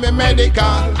me want me medical.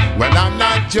 Well, I'm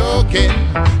not joking.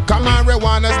 Come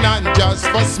marijuana's not just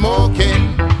for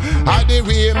smoking. Had the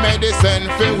real medicine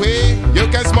for we. You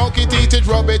can smoke it, eat it,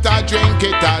 rub it, or drink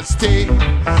it as tea.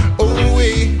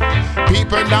 Ooh-wee.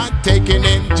 People not taking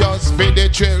it just for the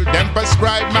thrill. Them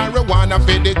prescribe marijuana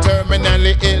for the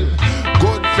terminally ill.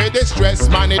 Good for the stress,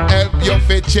 man, it help you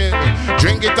for chill.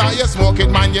 Drink it or you smoke it,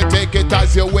 man, you take it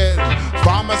as you will.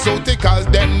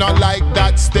 Pharmaceuticals, them not like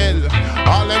that still.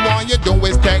 All them want you do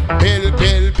is take pill,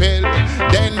 pill, pill.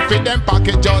 Then fit them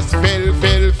pocket just fill,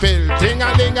 fill, fill.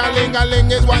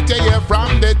 Ting-a-ling-a-ling-a-ling is what you hear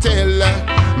from the till.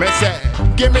 Me say,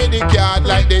 give me the card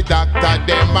like the doctor,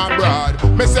 them abroad.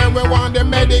 Me say we want the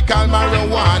medical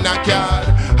marijuana card.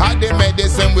 Had the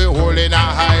medicine we hold in a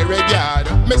high regard.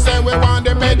 Me say we want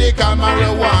the medical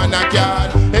marijuana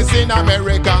card. It's in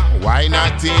America, why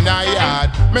not in a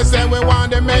yard? Me say we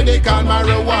want the medical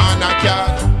marijuana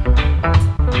card.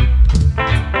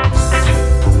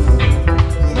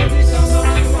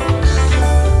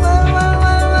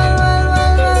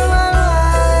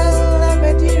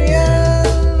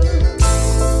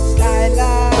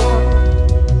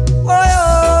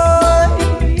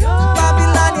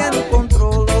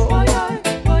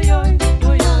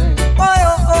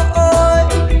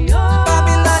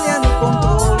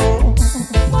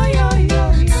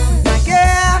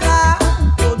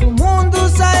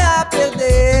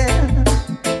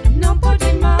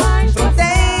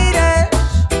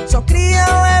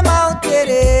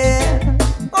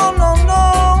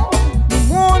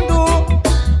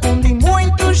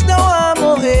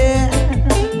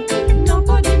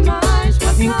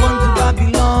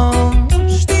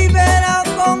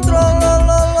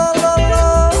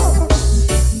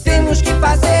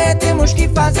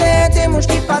 Temos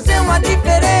que fazer uma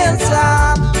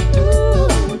diferença.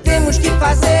 Temos que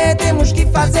fazer, temos que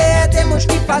fazer, temos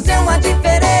que fazer uma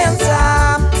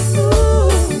diferença.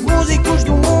 Músicos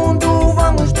do mundo,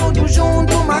 vamos todos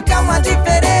juntos marcar uma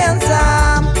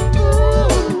diferença.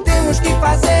 Temos que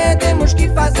fazer, temos que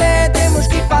fazer, temos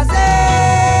que fazer.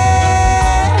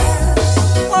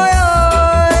 Oi,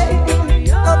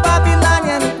 oi, a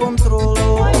Babilônia no controle.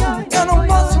 Eu não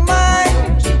posso mais.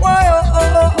 Oi, oi, oi,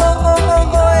 oi,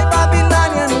 oi,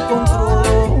 Babilônia no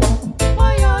controle.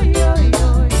 Oi, oi, oi,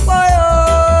 oi, oi,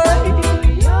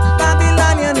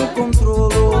 Babilônia no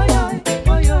controle. Oi, oi,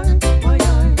 oi, oi.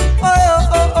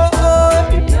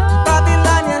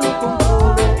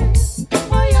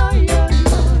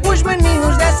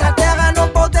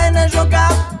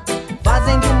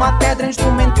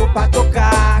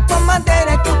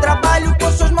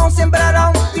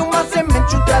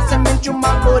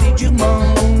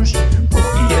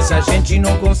 essa gente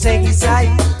não consegue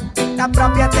sair da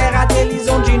própria terra deles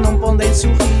onde não podem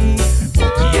sorrir?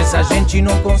 Porque essa gente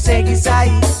não consegue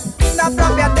sair da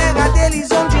própria terra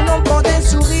deles onde não podem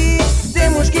sorrir?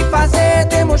 Temos que fazer,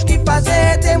 temos que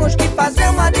fazer, temos que fazer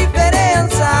uma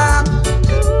diferença.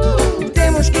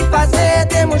 Temos que fazer,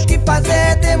 temos que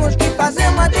fazer, temos que fazer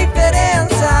uma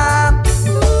diferença.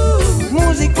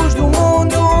 Músicos do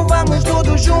mundo, vamos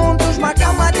todos juntos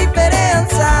marcar uma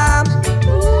diferença.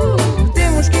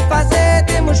 Temos que fazer,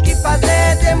 temos que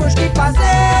fazer, temos que fazer.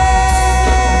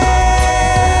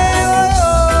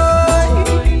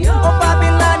 Oh,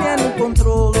 Babilônia no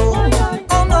controlo.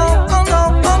 Oh não, oh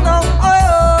não, oh não.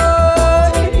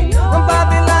 Oh,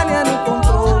 Babilônia no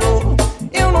controlo.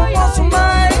 Eu não posso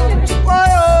mais.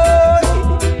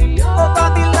 Oh,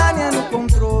 Babilônia no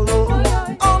controlo.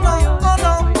 Oh não, oh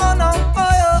não, oh não.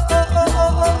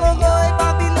 Oh,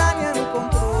 Babilônia no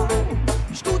controlo.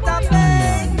 Escuta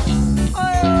bem.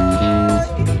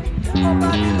 Oh,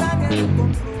 Babilônia no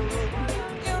controlo.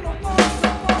 Eu não posso.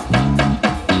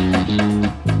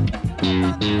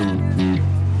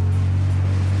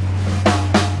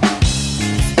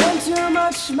 Spend too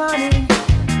much money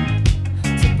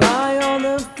to buy all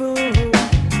the food.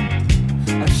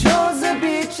 I chose the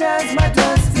beach as my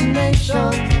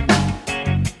destination.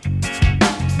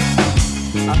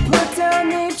 I put down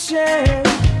the chair,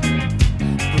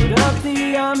 put up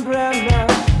the umbrella.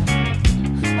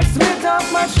 I stripped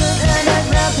off my shirt and I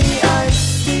grabbed the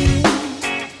iced tea.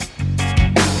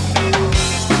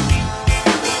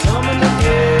 Coming to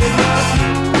get my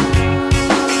food.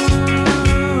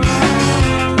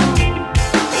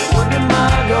 What am I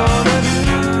gonna do?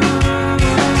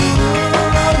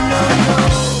 No, no, no.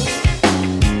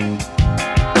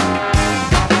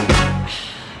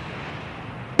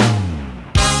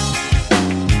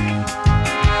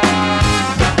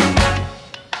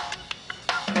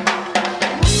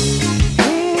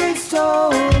 He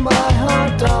stole my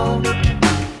hot dog.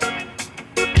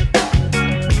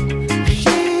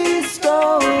 She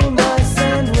stole my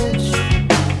sandwich.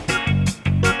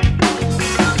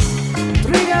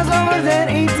 3 guys over there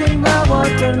eating my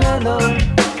watermelon.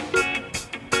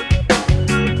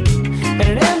 And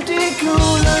an empty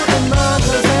cooler in my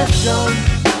possession.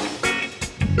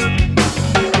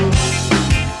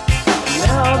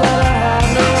 Now that I have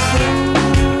no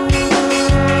food,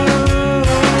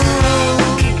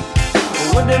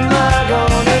 what am I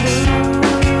gonna do?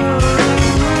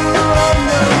 Oh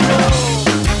no, no.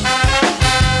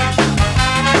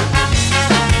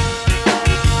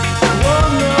 Oh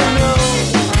no, no.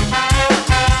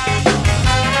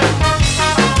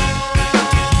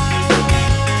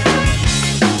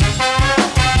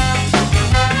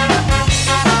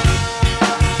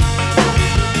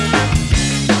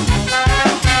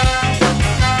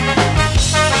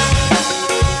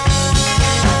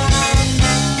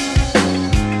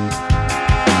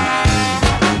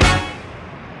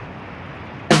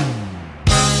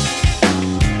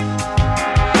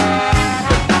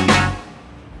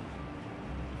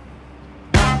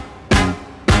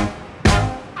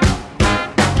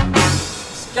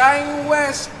 Sky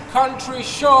West Country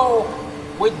Show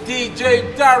with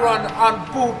DJ Darren on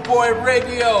Boot Boy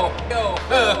Radio.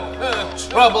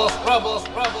 Trouble, trouble,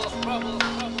 trouble, trouble.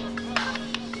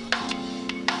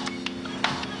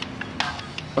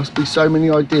 Must be so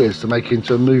many ideas to make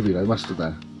into a movie, though, mustn't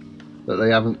there? That they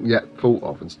haven't yet thought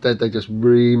of. Instead, they just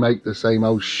remake the same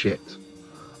old shit.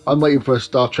 I'm waiting for a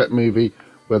Star Trek movie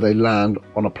where they land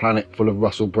on a planet full of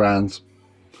Russell Brands,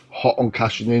 hot on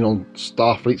cashing in on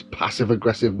Starfleet's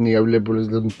passive-aggressive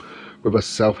neoliberalism with a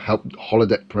self-help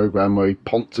holodeck program where he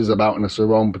ponces about in a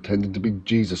sarong pretending to be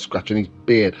Jesus scratching his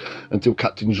beard until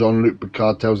Captain Jean-Luc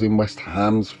Picard tells him West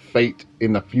Ham's fate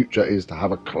in the future is to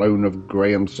have a clone of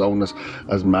Graham Souness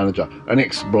as manager, and he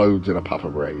explodes in a puff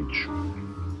of rage.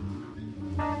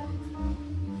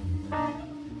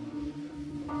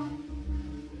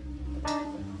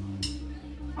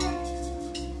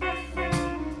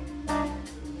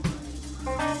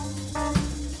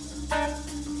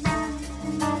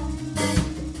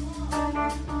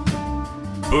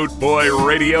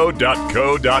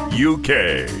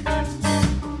 bootboyradio.co.uk.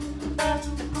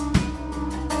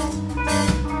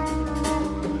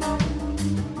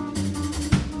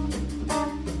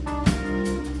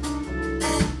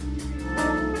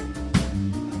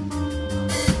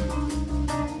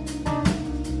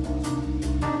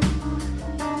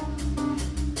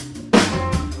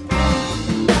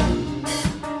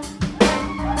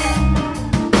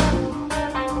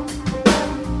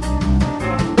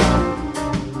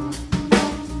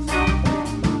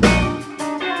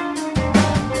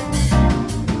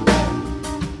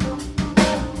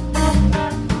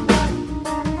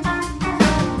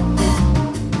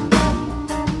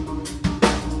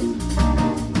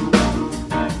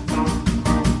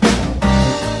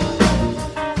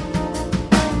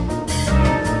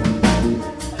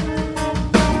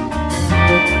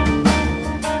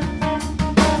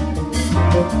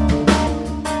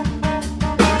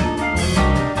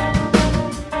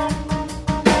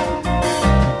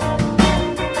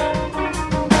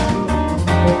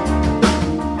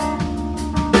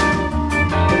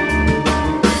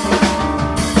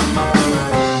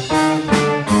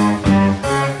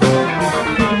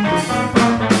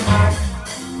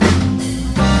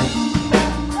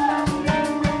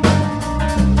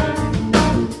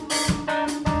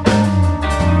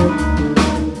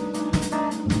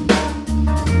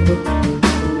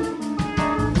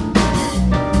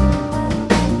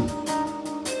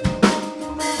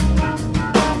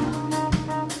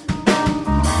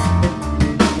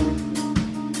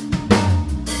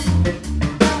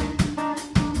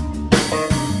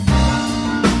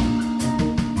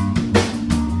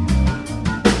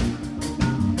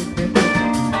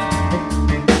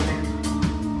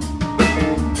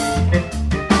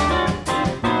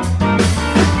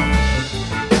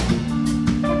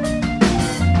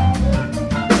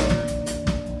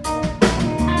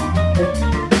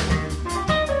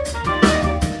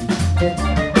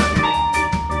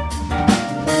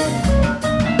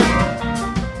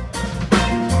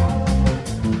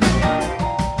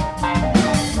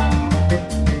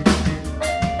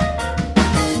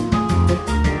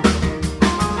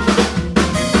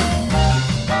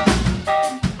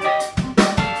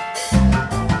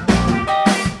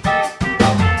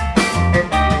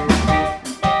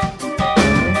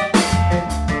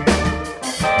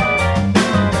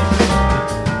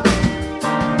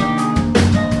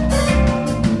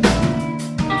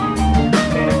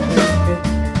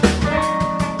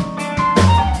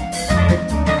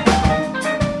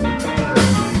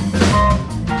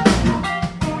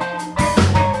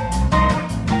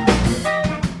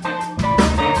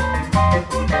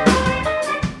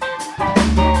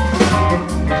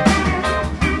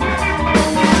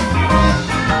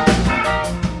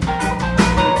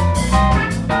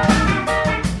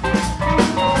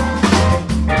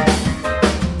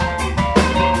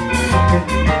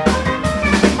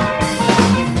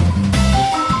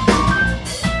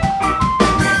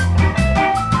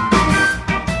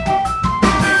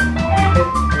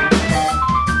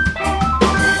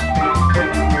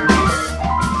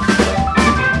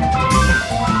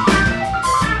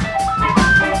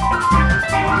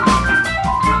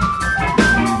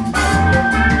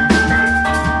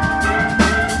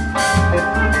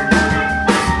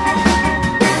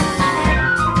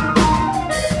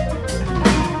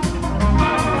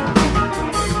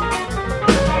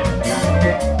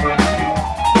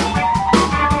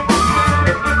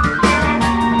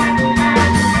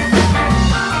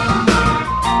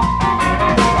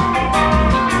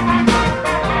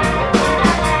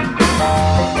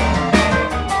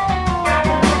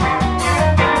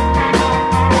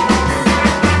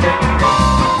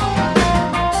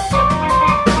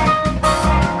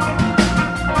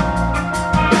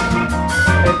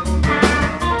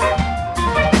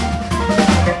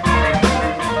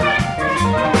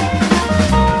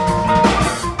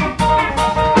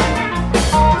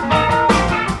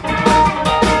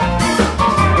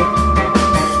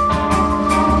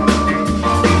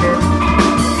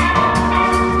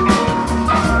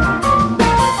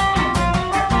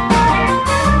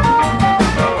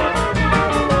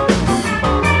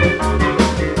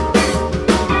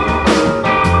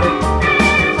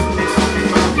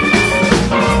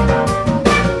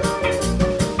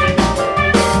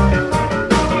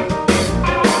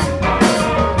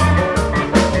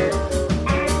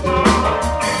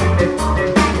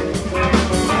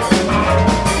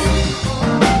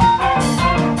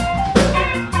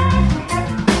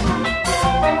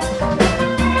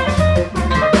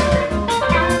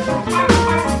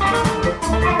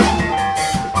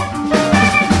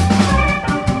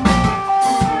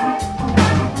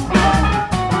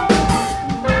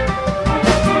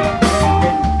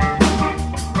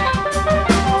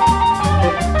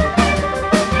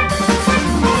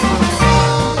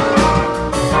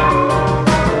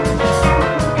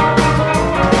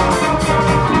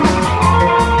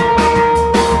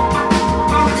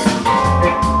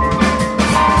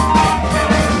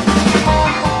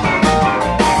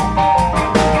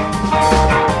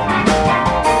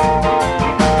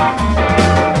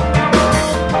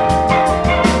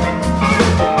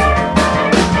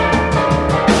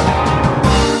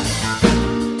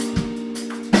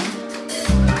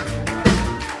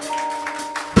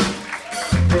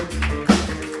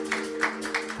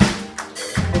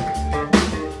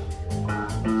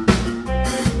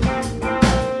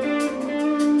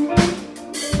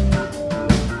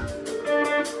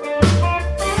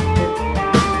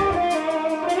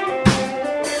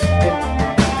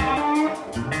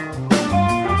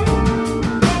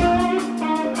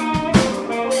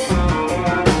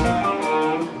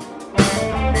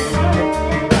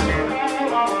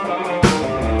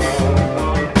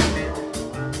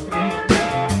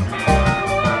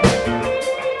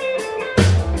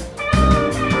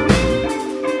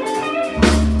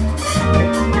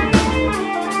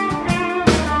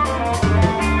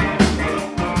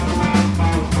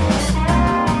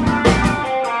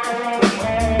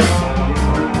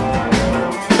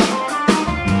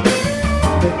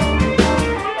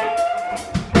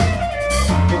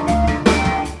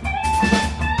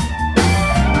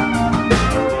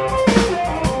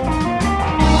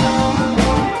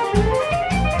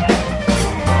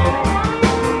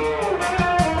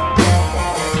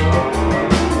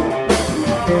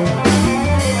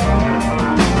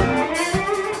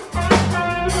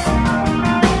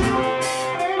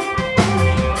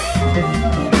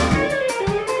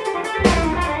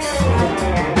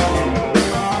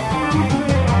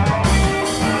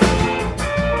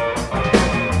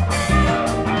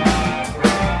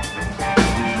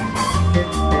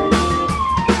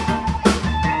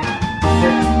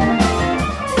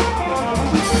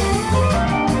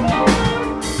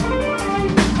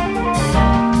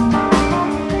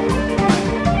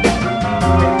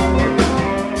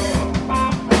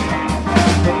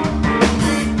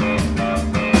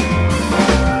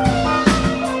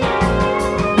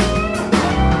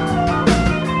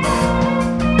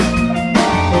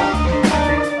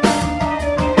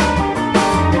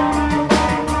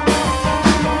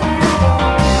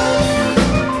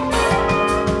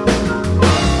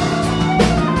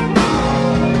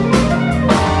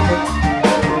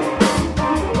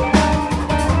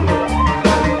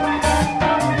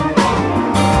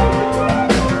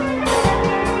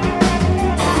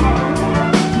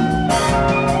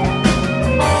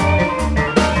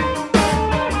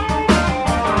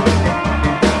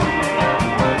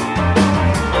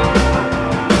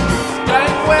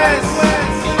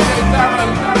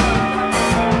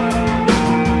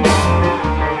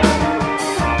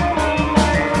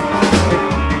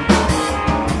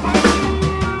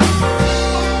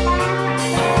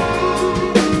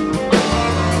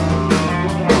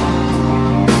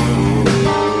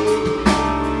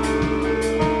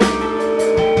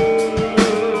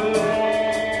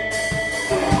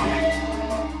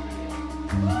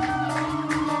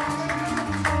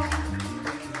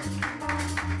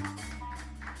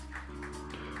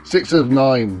 Six of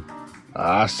 9.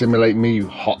 Assimilate me, you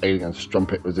hot alien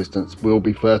strumpet resistance. Will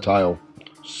be fertile.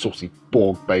 Saucy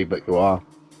Borg babe that you are.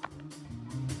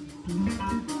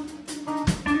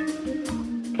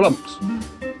 Flumps.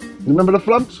 You remember the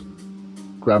Flumps?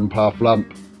 Grandpa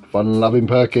Flump, fun-loving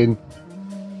Perkin,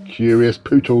 curious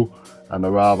Pootle, and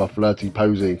the rather flirty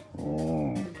Posy.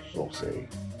 Saucy.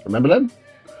 Remember them?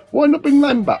 Why not bring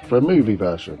them back for a movie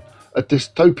version? A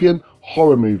dystopian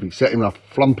horror movie set in a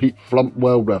flumpy flump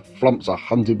world where flumps are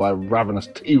hunted by ravenous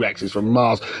T-Rexes from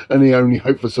Mars and the only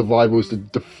hope for survival is to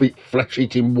defeat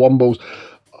flesh-eating wombles.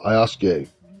 I ask you,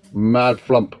 Mad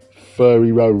Flump,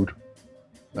 Furry Road.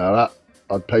 Now that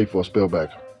I'd pay for Spielberg.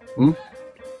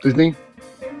 Disney?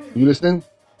 You listening?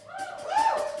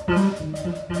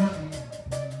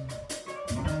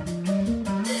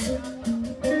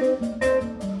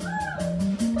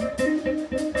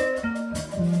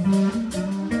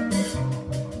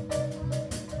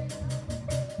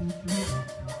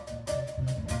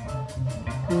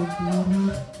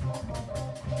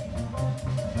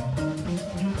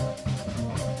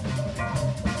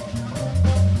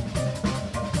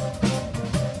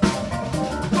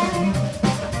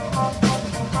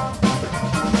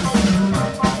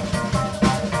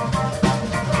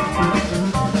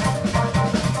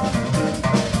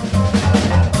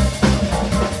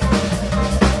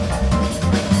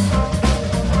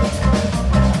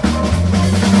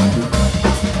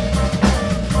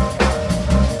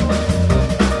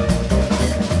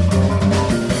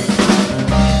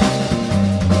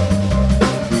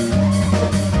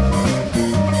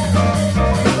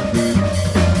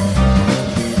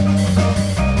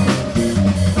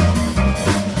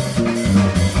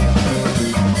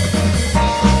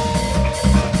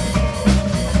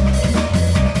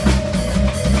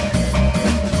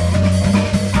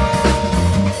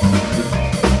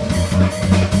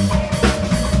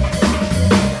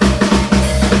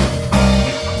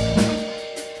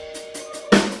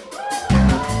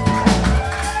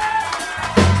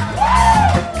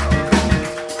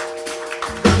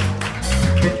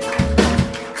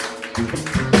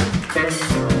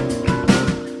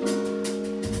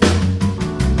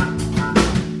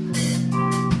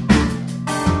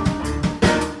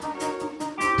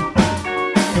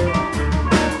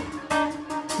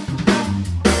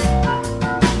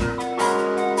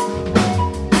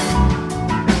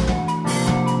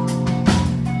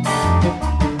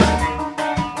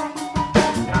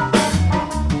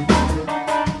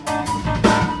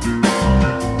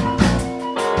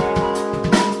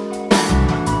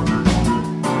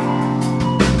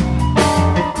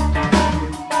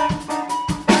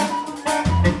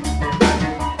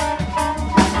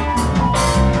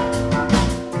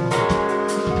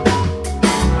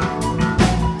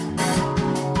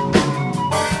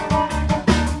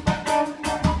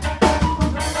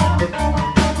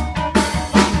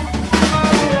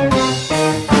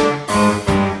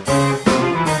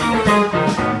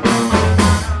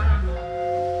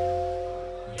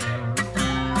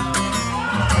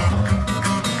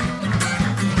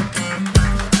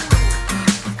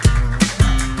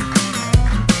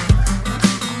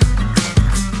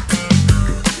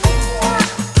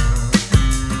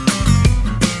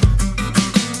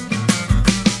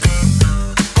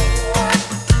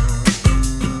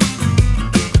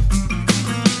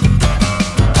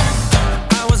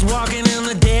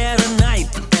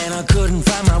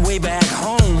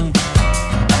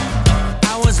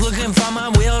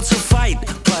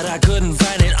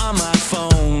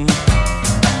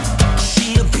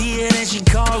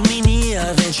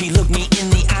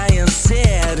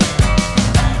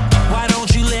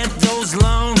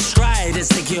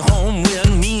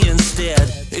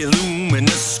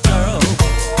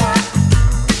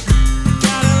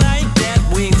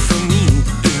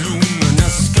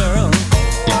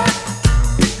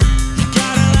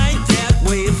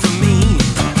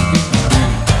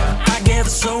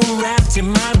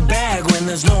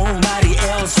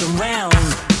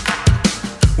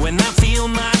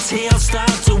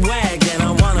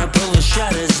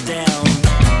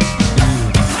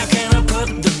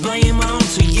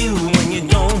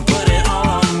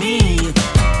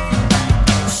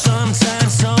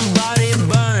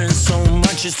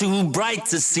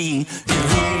 To see the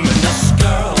luminous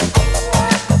girl.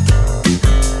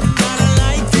 Gotta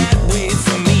like that way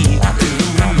for me, the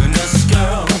luminous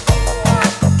girl.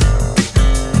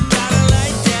 Gotta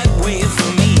like that way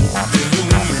for me, the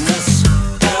luminous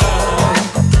girl.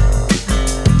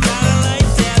 Gotta like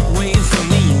that way for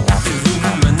me, the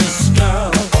luminous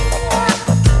girl.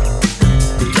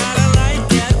 Gotta like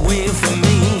that way for me.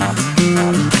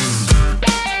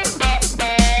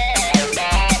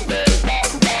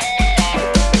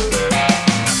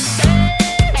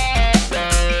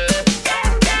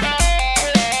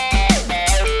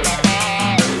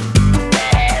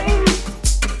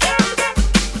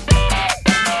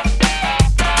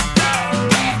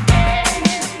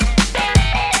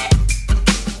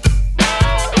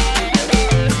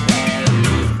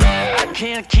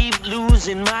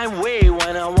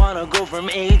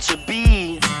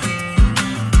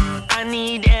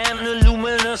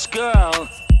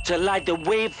 to light the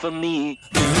way for me.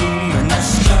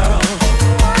 Luminous girl,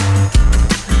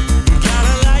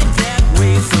 gotta light that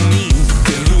way for me.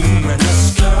 Luminous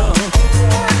girl,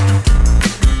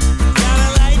 gotta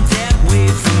light that way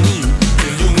for me.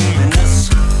 Luminous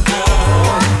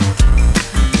girl,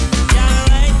 gotta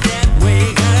light that way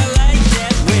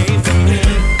for me.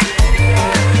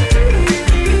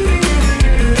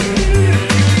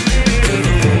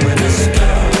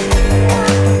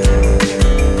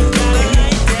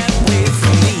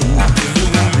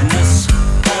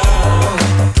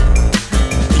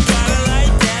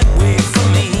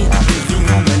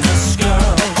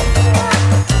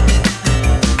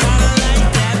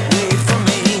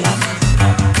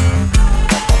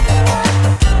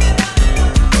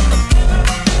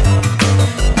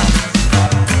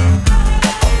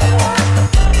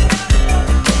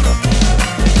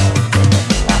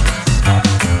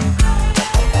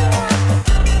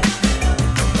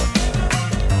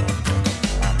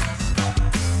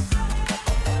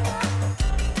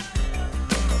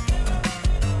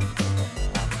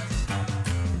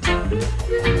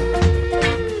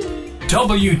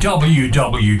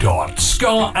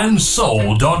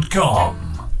 www.scarandsoul.com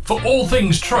for all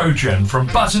things Trojan, from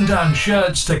button-down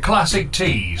shirts to classic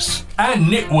tees and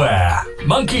knitwear,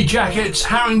 monkey jackets,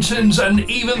 Harringtons and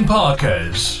even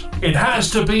Parkers. It has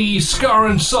to be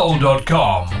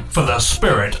scarandsoul.com for the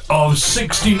spirit of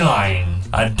 69.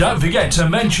 And don't forget to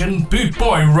mention Boot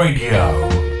Boy Radio.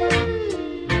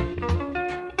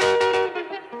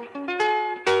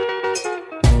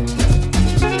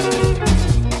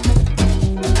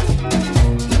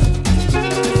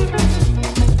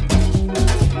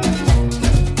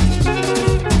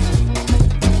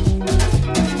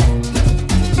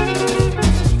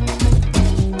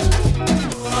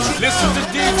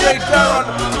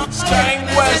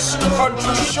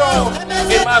 Country show,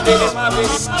 Imabe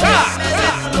Star.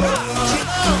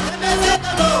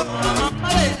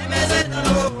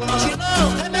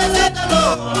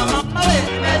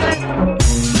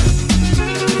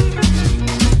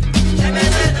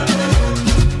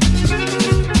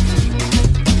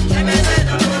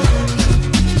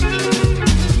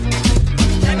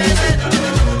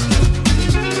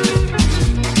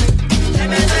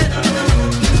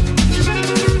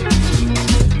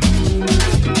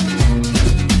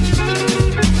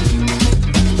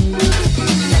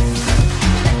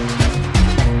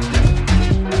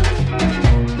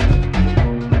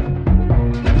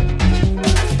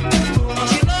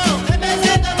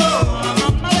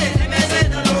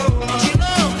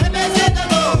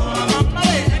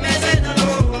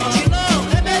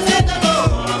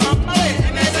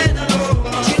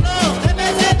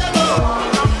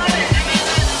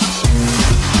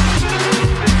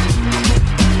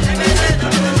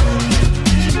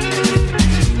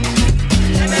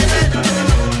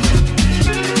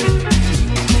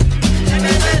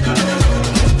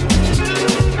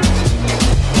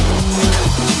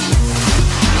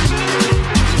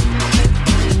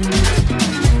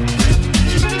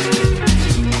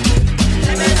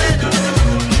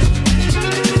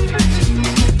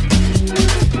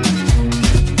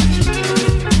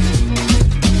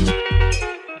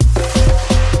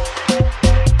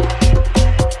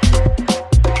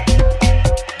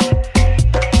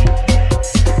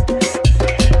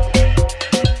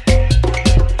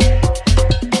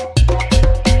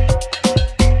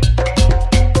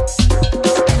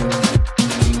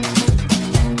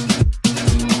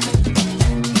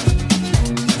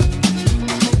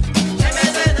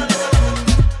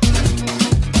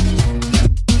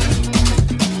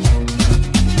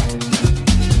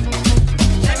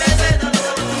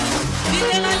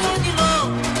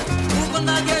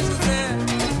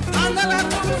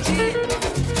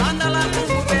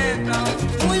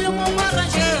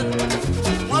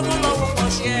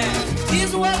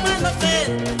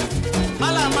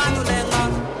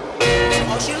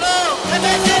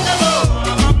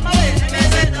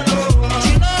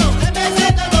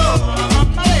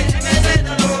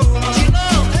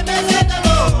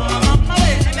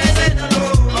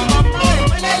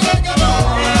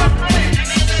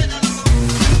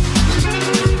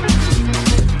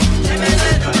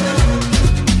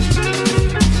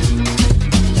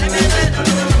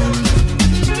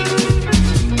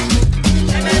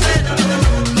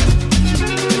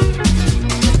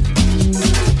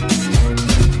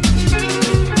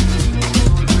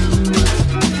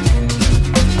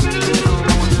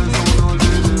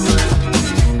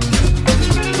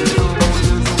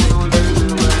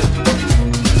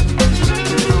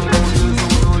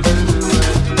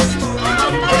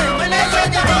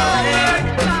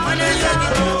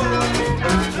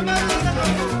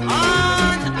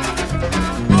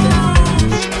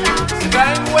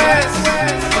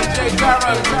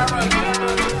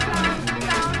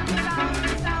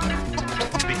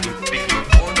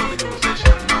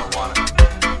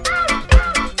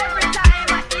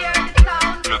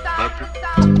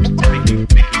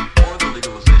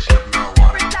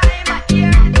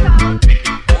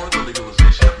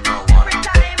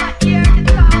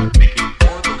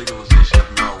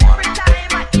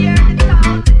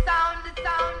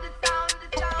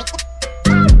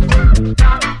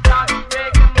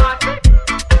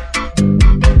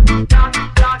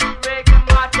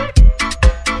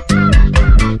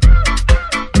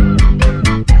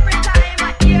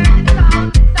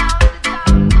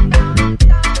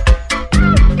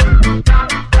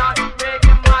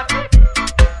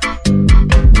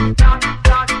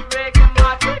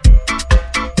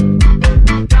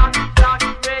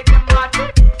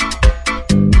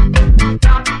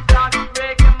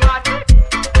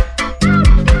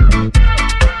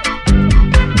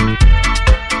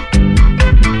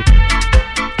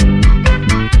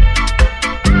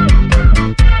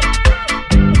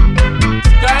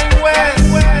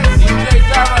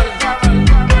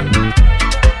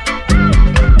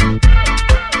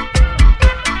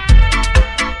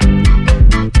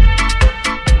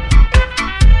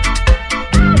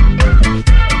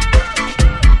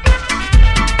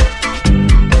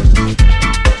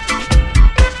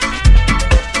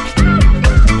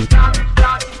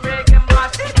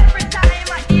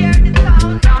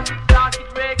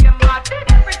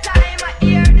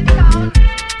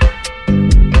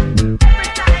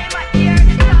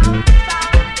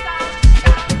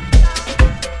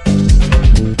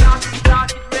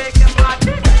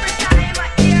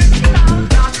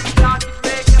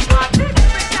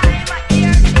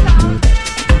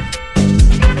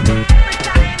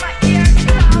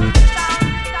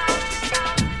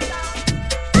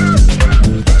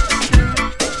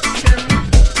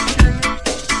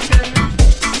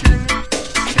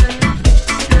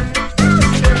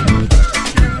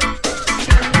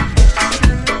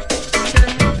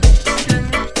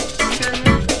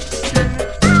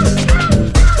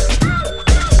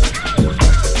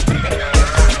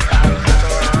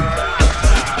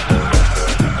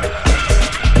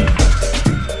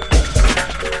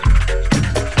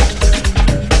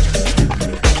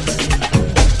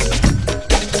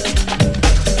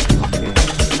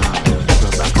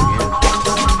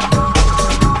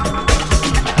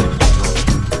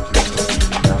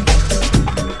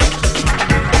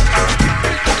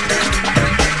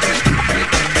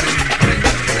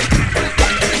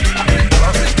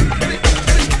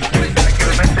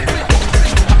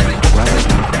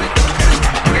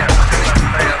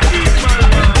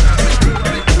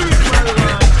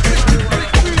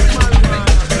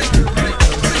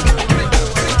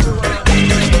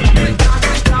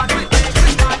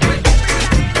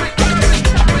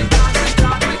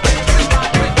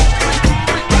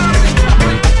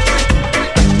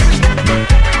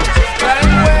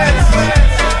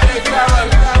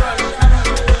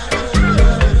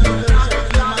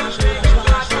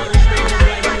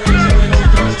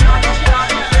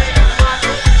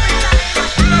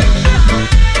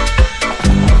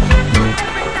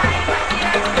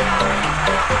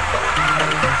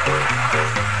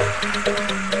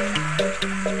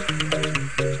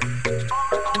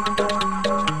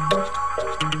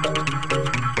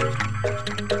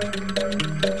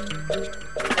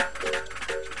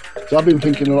 So I've been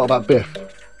thinking a lot about Biff.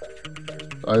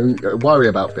 I worry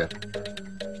about Biff.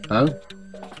 Huh?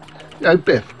 You know,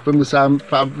 Biff from the sound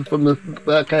from the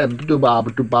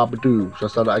Shall I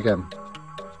start that again?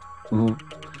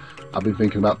 I've been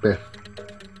thinking about Biff.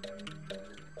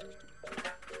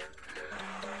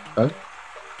 Huh?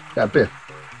 Yeah, Biff.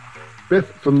 Biff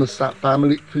from the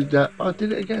family. I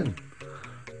did it again.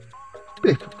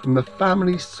 Biff from the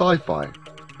family sci-fi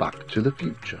Back to the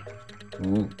Future.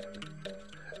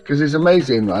 Because it's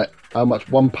amazing, right, how much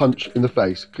one punch in the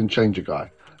face can change a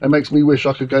guy. It makes me wish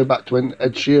I could go back to when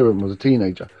Ed Sheeran was a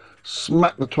teenager,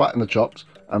 smack the twat in the chops,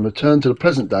 and return to the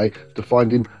present day to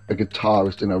find him a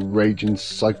guitarist in a raging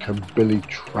psychobilly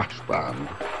trash band.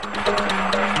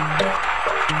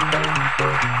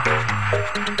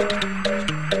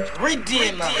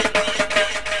 Redeemer.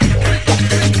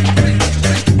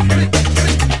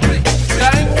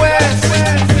 Gang West,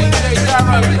 DJ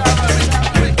Darren.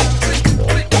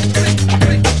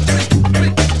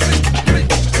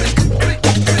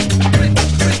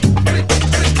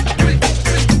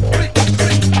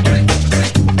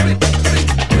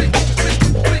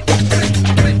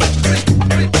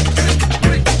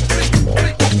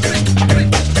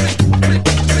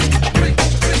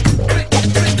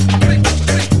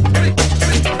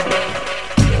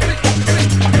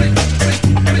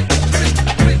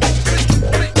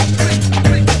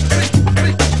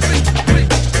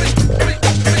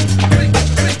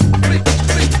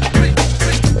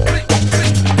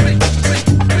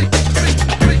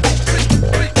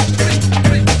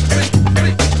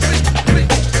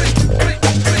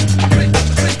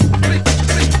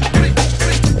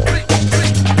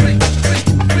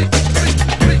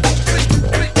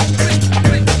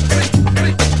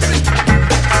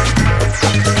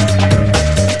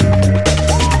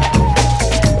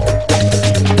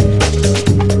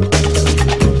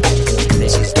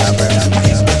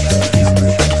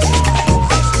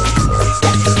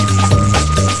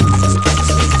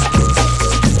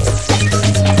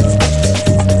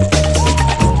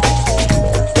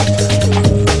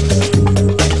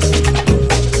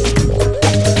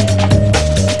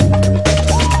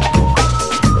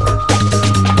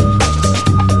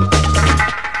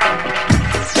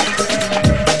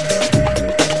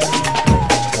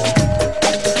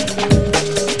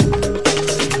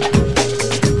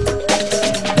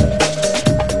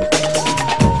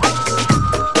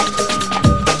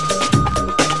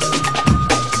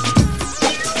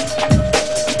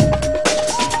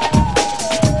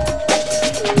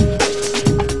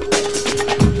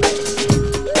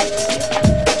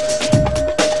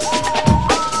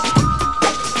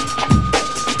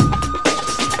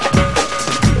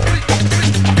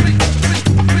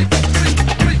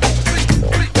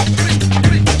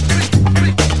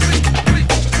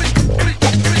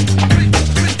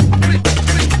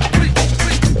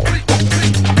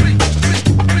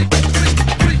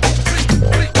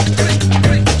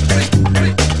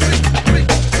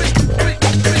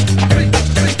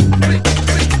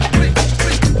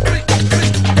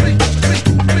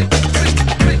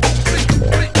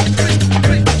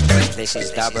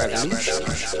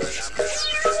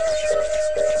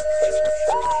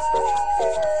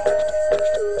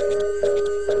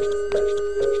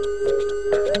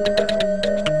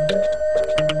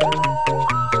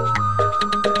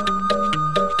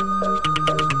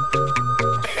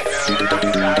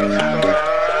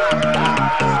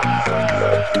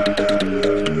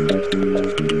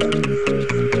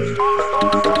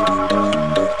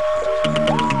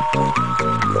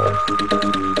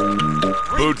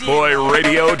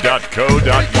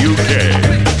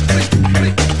 bootboyradio.co.uk.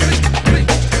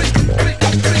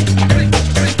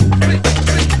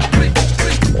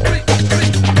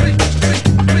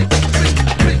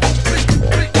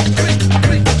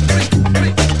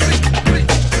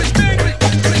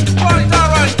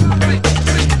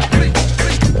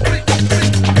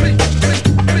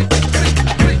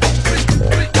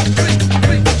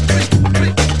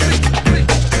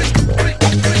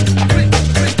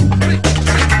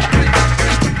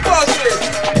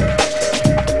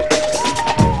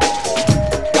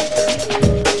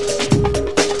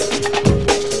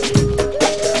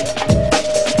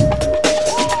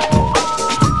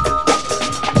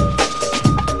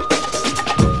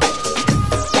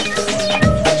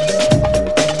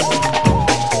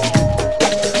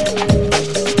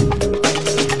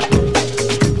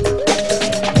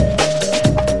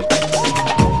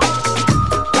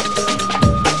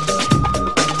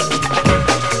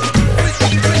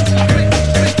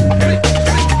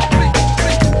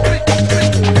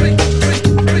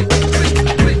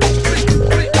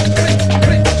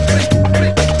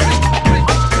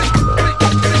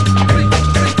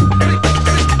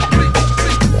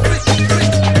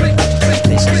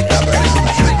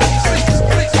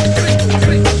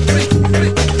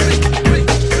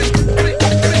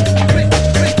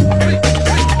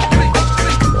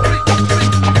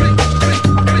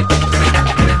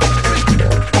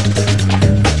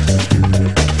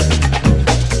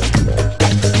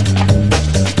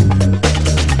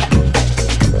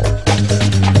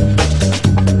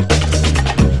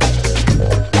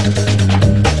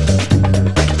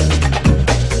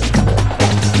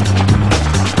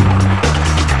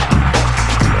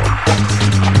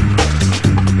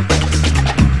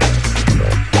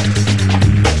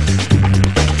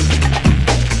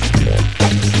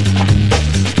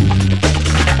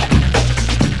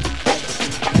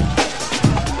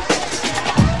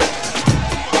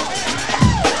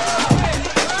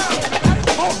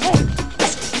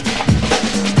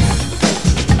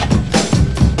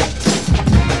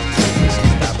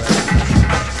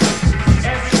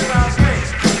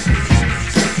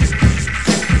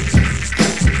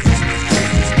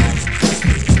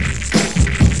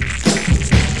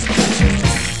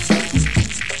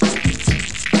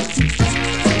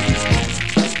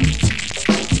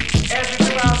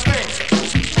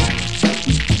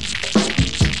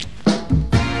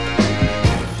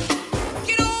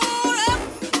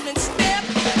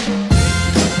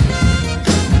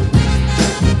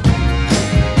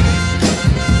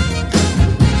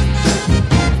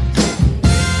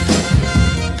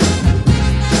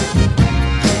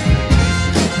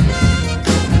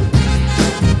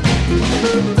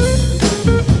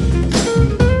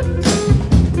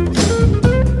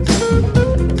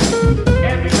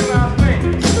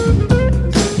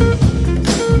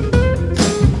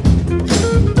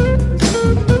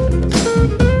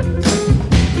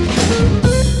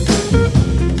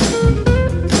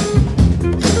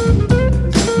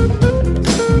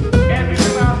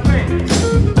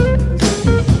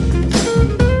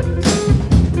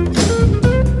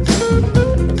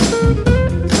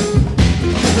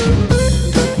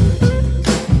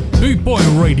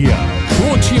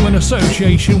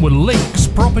 association with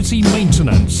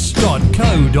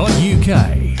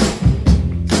linkspropertymaintenance.co.uk.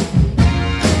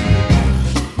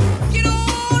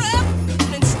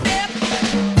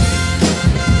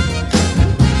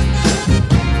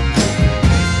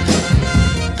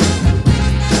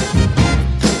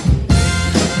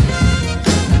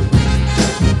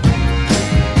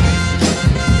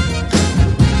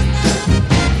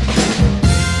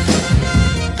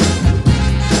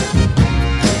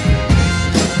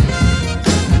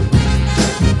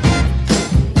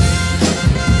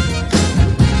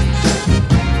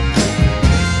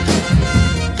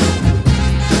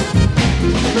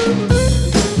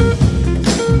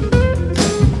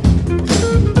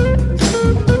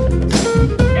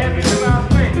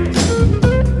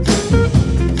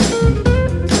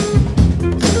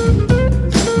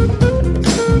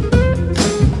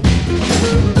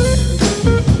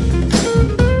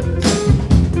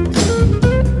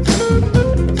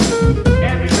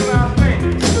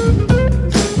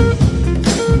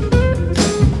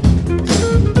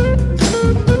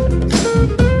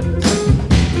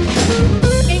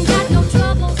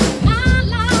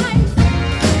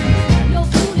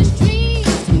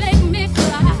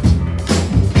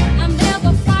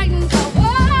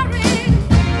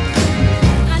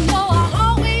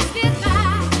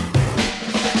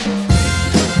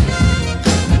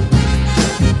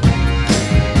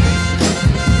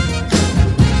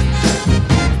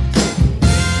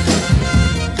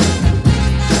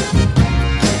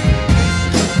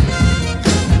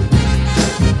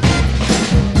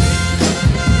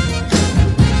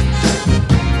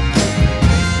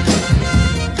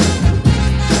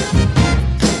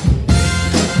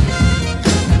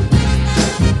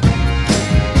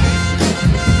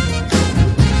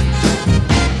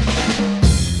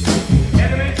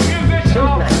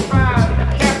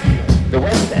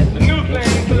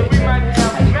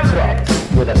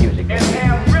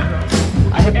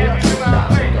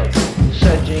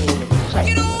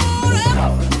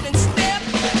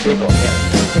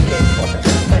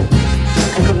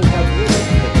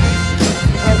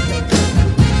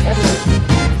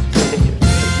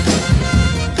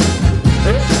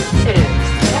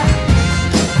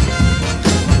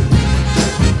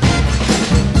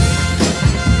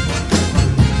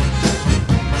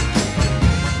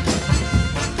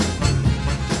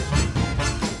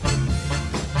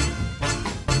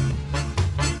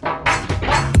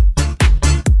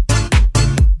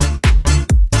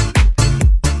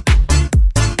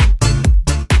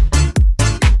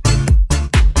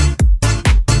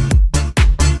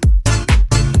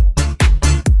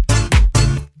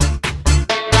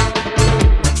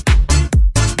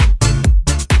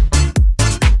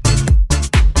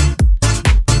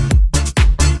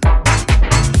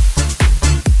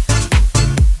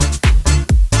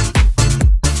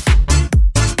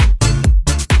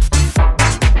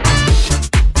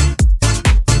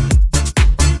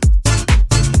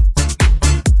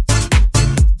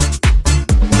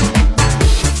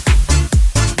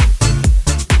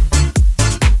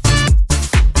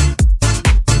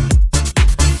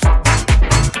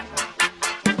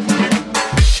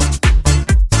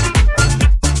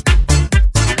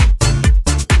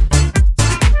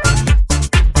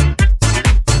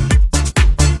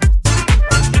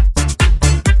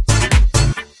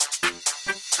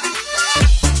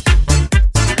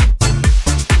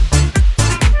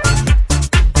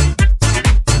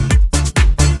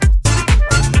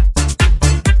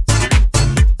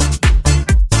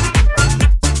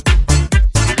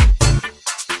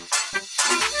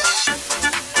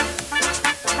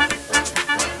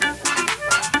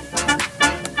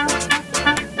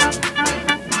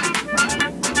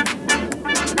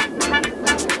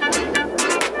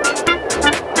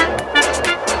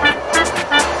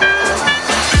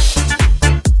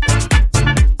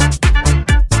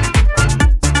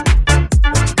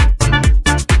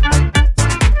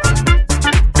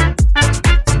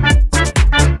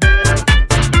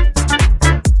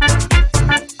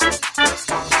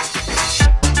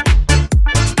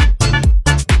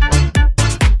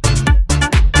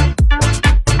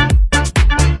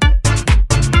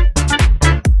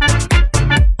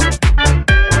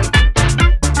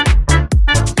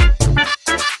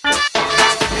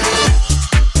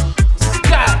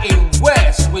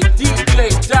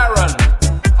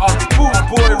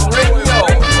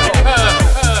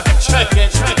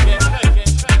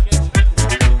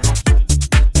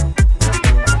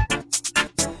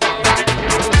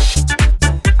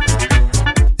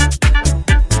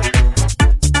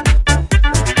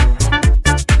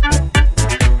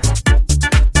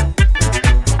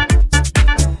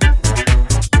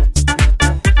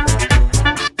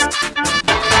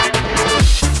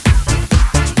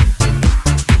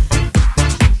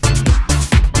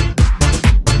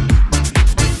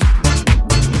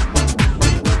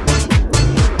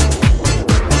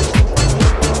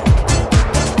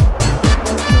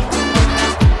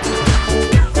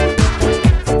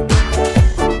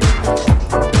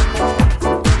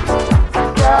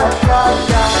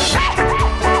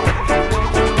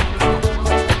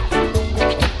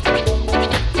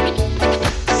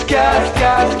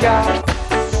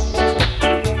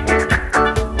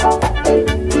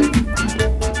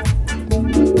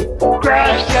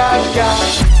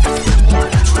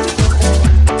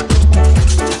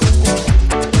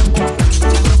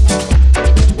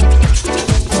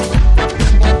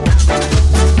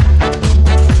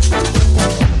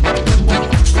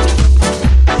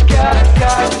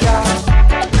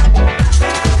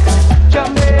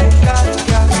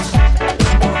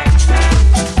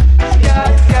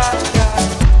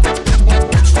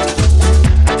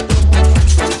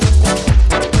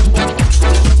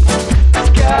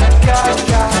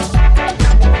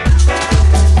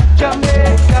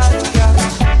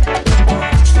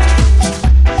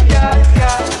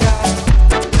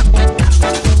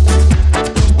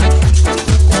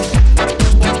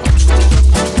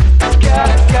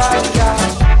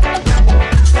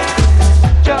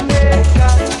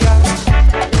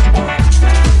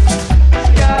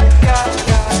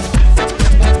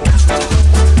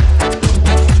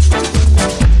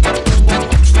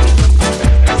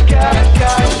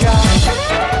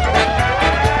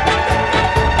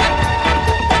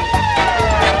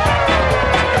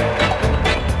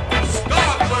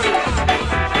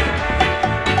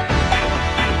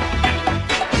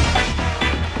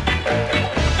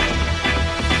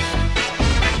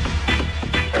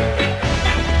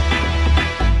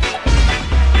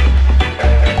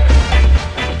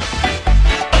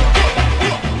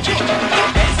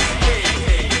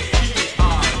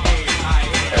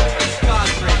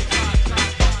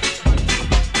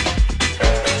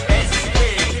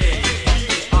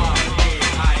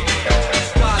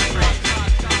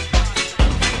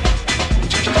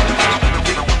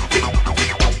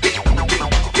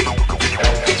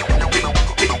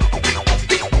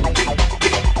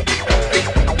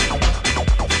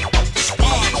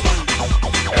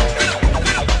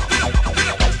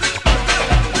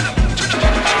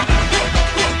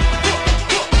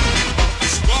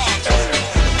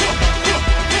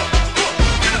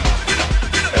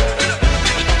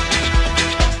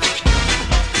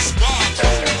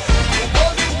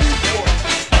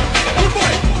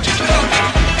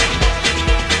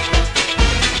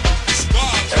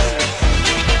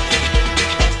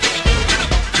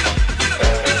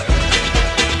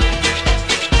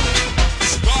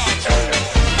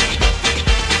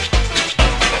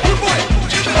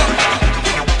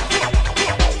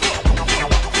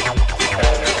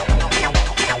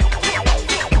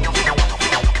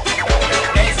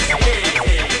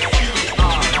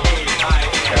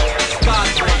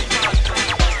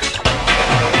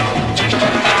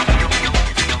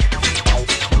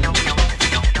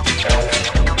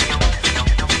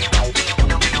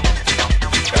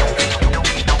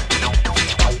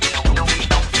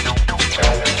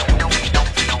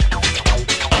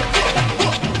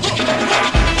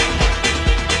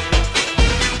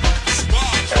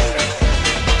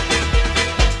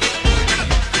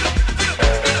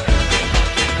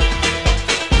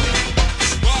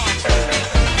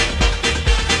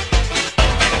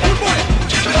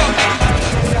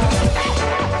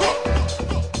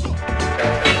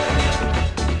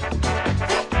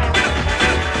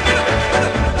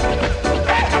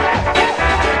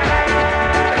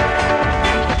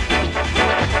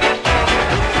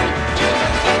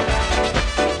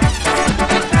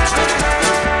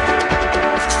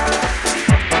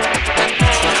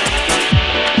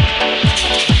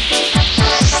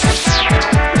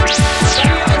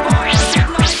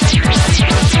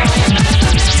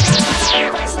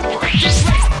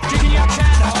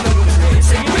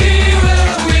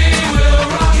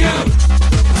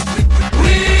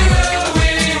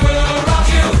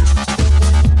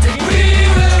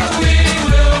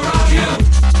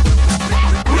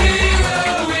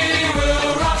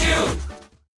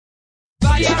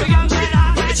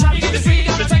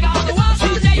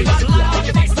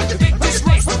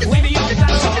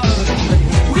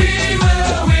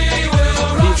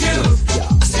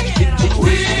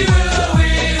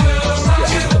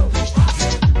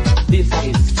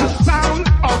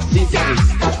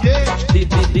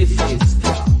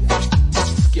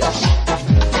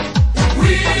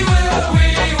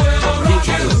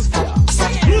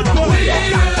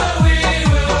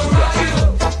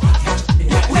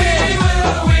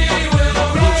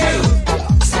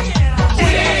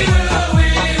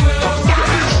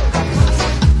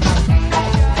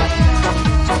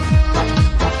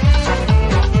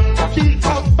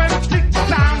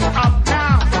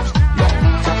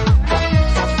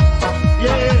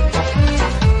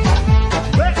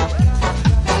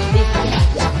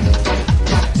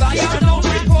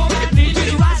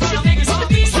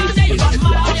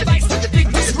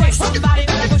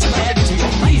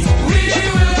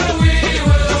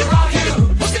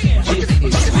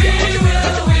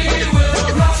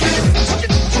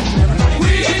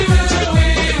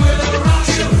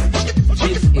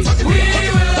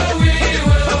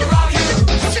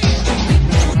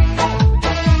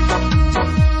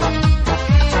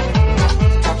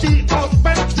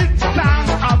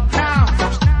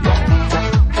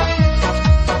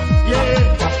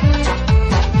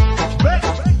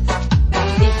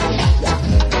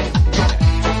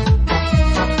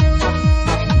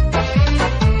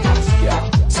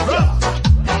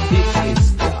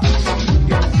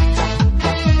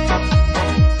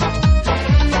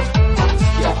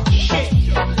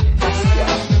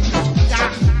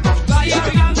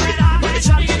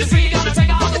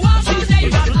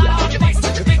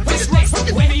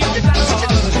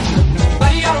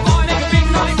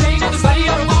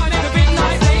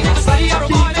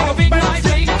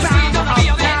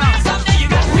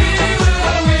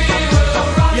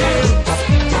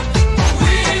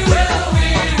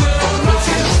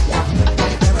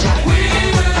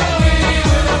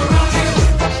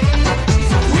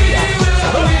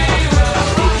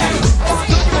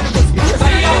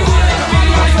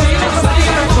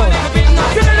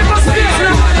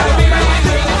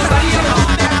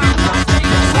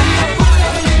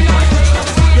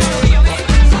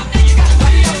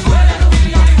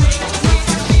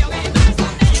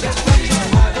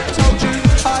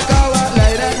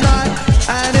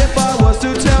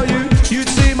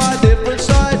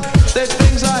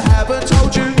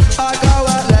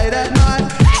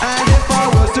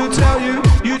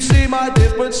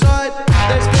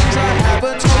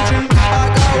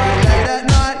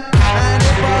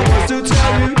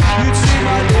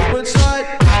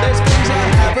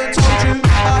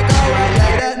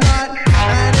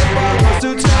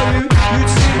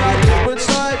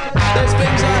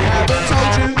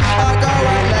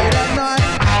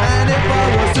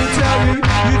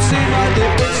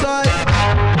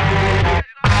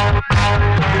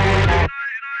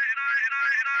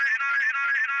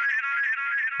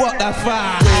 the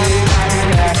fuck? We don't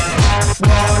care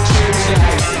what you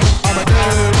say. I'ma do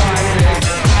my thing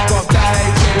from day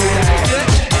to day.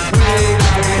 We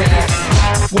don't care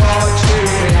what you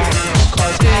think,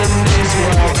 'cause in this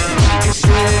world it's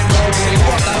swim or sink.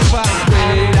 What the fuck? We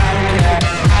don't care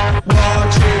what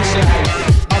you say.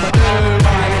 I'ma do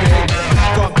my thing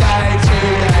from day to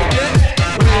day.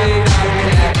 We don't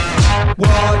care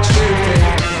what you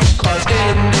think, 'cause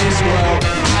in this world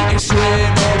it's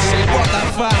swim or sink. What the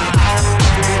fuck?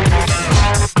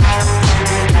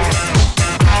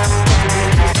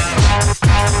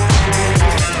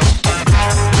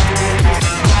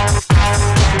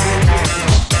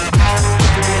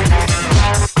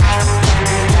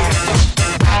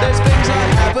 There's things I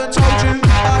haven't told you. I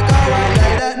go out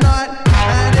late at night,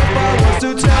 and if I was to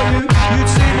tell you, you'd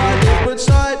see my different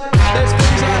side. There's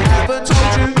things I haven't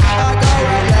told you. I go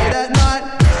out late at night.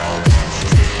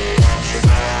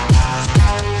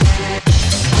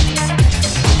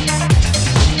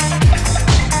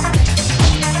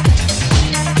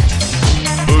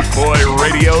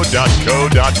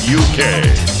 bootboyradio.co.uk.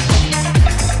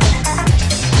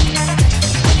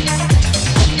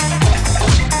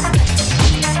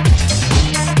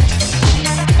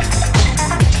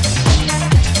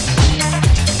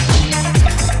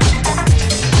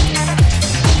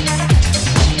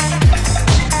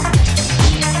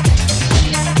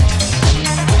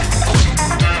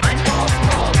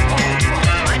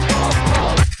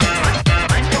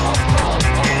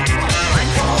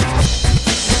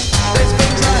 There's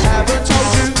things I haven't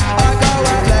told you. I go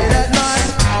out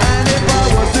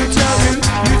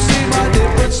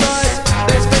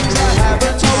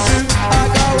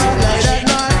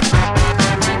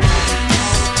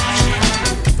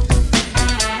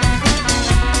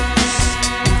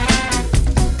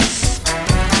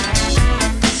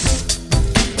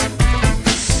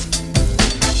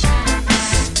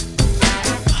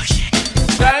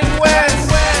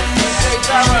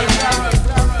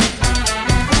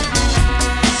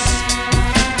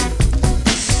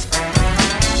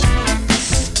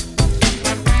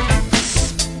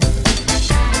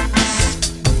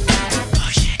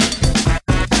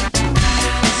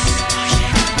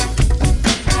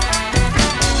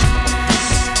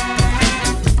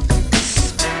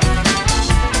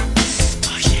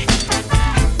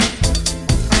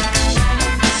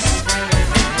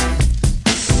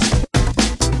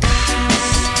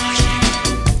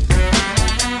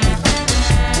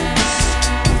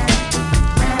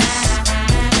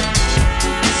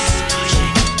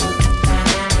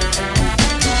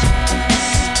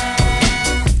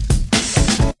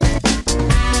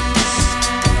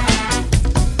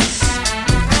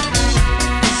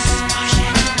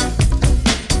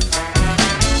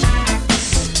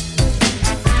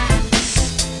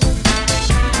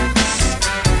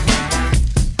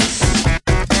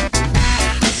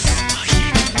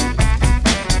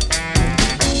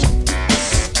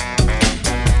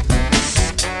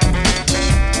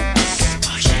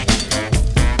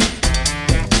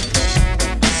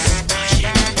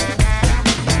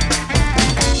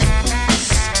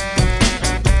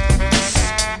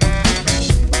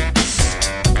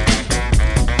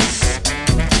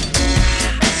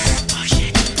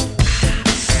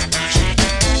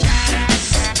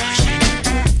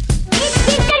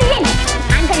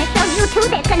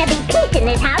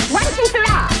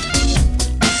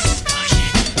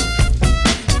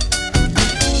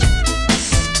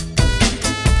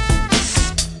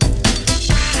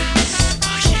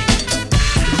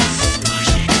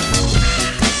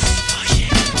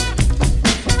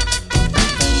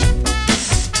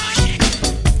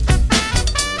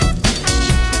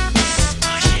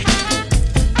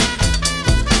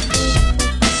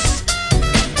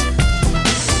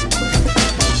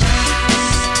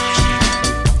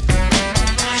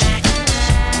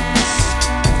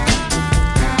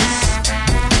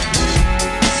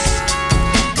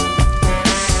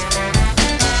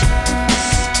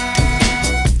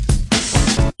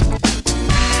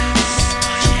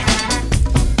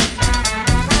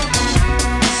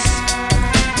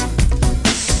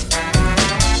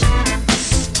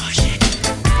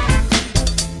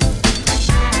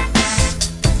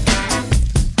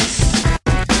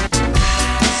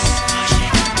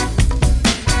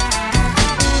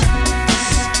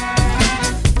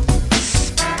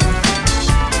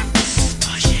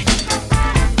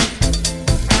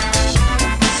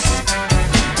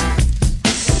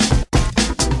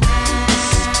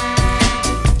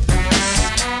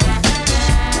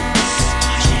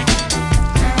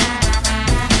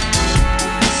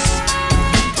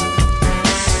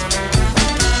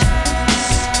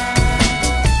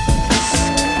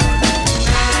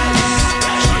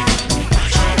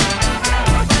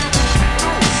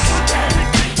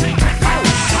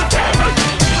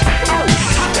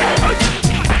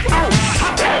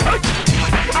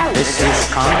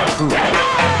hard groove.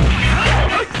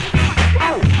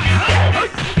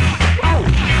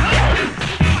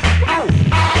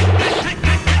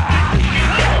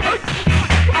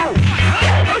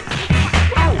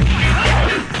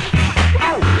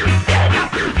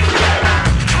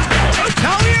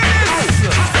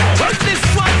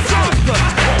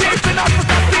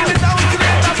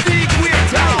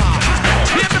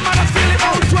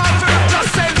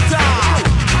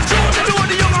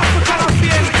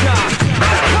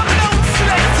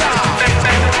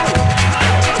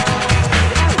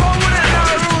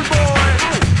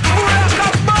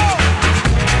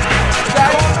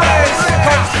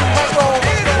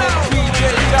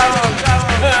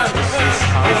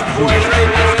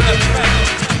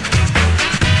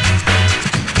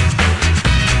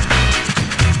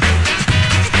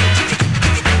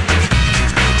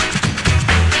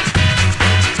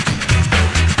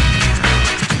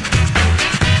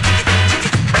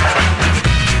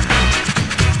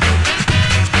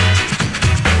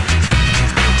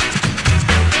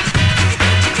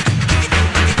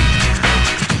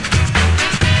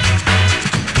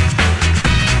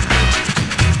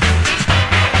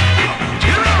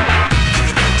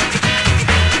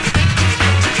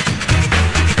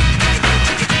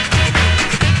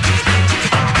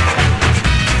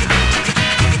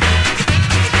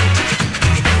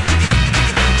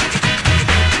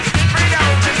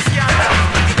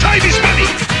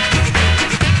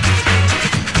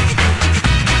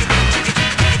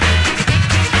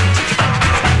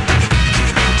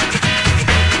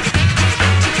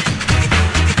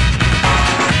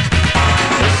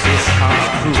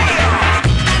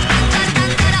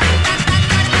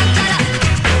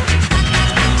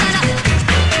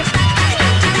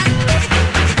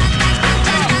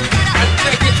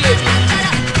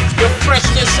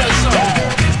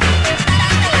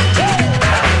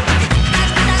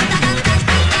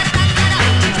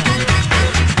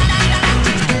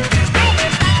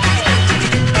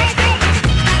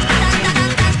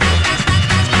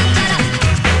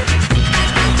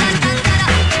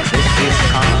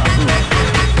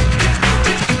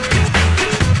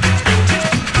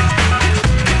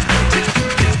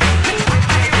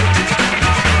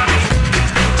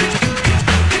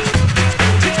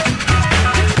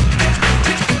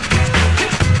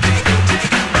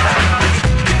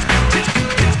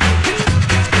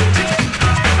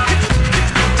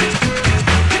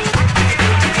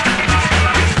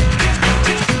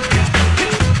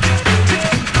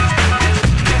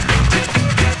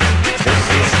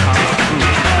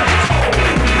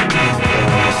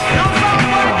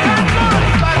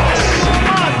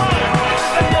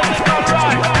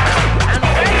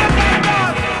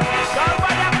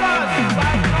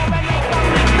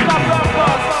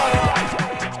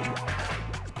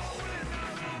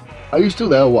 Are you still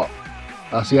there or what?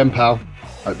 RCM pal,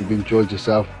 hope you've enjoyed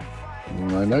yourself.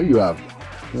 I know you have.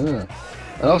 Yeah.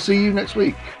 And I'll see you next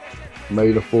week.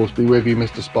 May the force be with you,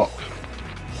 Mr. Spock.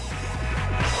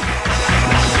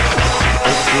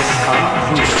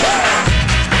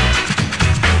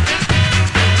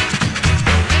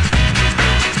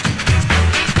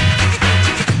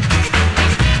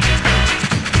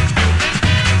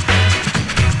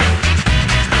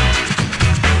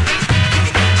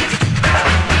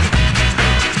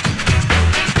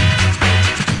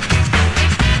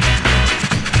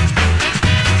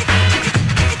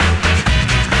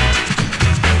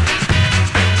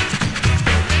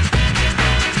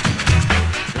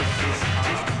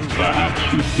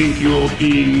 Think you're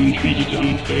being treated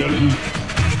unfairly?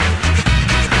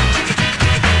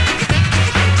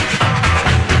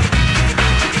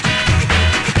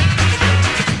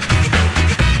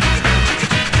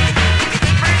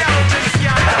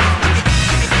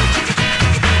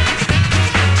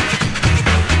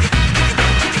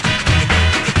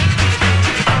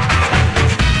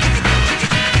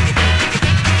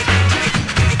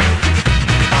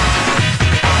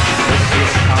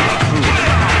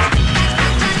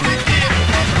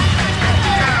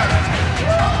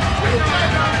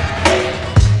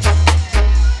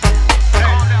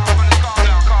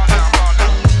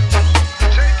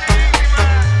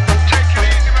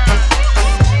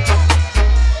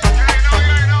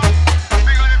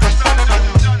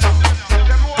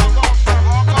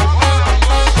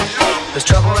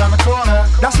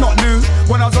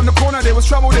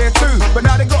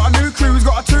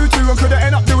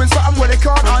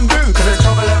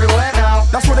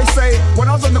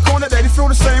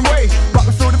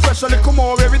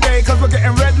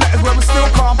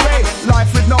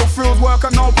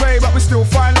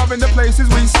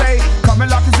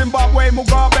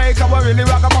 Mugabe, cause we're really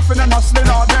ragamuffin and hustling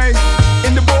all day.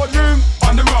 In the boardroom,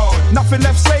 on the road, Nothing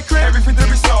left sacred, everything to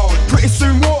be sold. Pretty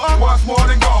soon water, worth more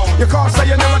than gold. You can't say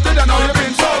you never did, I know you've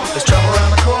been told. There's trouble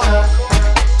around the corner,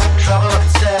 trouble up the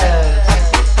stairs,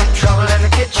 trouble in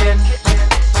the kitchen,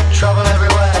 trouble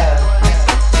everywhere.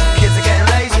 Kids are getting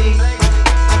lazy,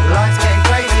 lights getting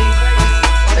crazy.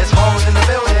 There's holes in the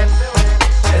building,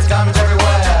 there's guns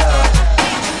everywhere.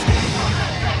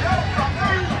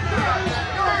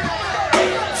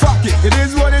 Fuck it, it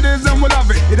is what it is and we love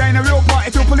it. It ain't a real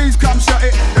party till police come shut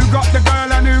it. Who got the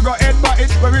girl and who got head butted?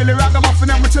 We really ragamuffin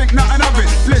and we think nothing of it.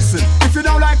 Listen, if you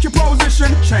don't like your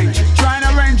position, change it. Try and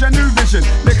arrange a new vision.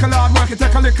 Little hard work, it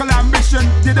take a little ambition.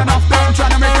 Did enough down,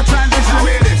 trying to make a transition. Now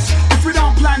hear this, if we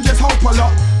don't plan, just hope a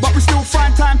lot. But we still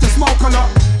find time to smoke a lot.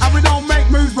 And we don't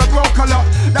make moves, we broke a lot.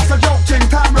 That's a joke thing,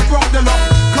 time we broke the lot.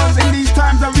 Cause in these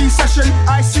times of recession,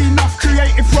 I see enough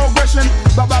creative progression.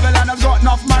 But Babylon has got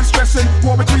enough man stressing.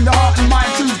 War between the heart and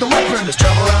mind, choose the weapon. There's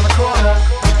trouble around the corner,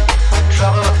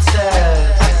 trouble up the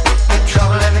stairs,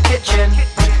 trouble in the kitchen,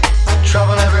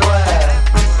 trouble everywhere.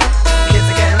 Kids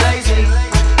are getting lazy,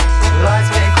 lights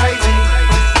getting crazy.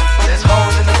 There's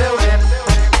holes in the building,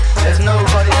 there's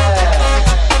nobody there.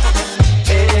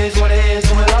 It is what it is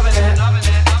and we're loving it.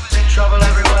 Trouble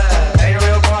everywhere, ain't a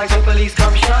real party till police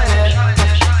come shining.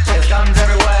 There's guns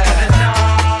everywhere.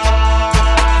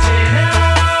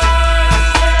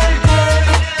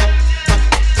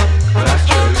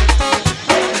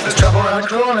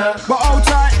 But hold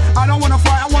tight, I don't wanna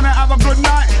fight, I wanna have a good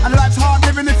night. And life's hard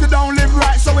living if you don't live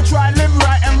right. So we try and live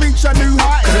right and reach a new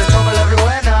height. Cause there's trouble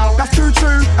everywhere now. That's too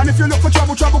true. And if you look for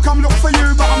trouble, trouble come look for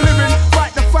you. But I'm living,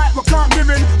 fight the fight, but can't give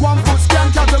in. 1 foot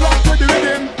skank out the rock to the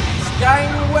rhythm. Sky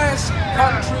West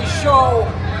Country Show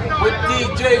with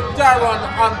DJ Darren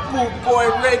on Boot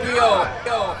Boy Radio.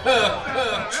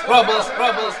 Troubles.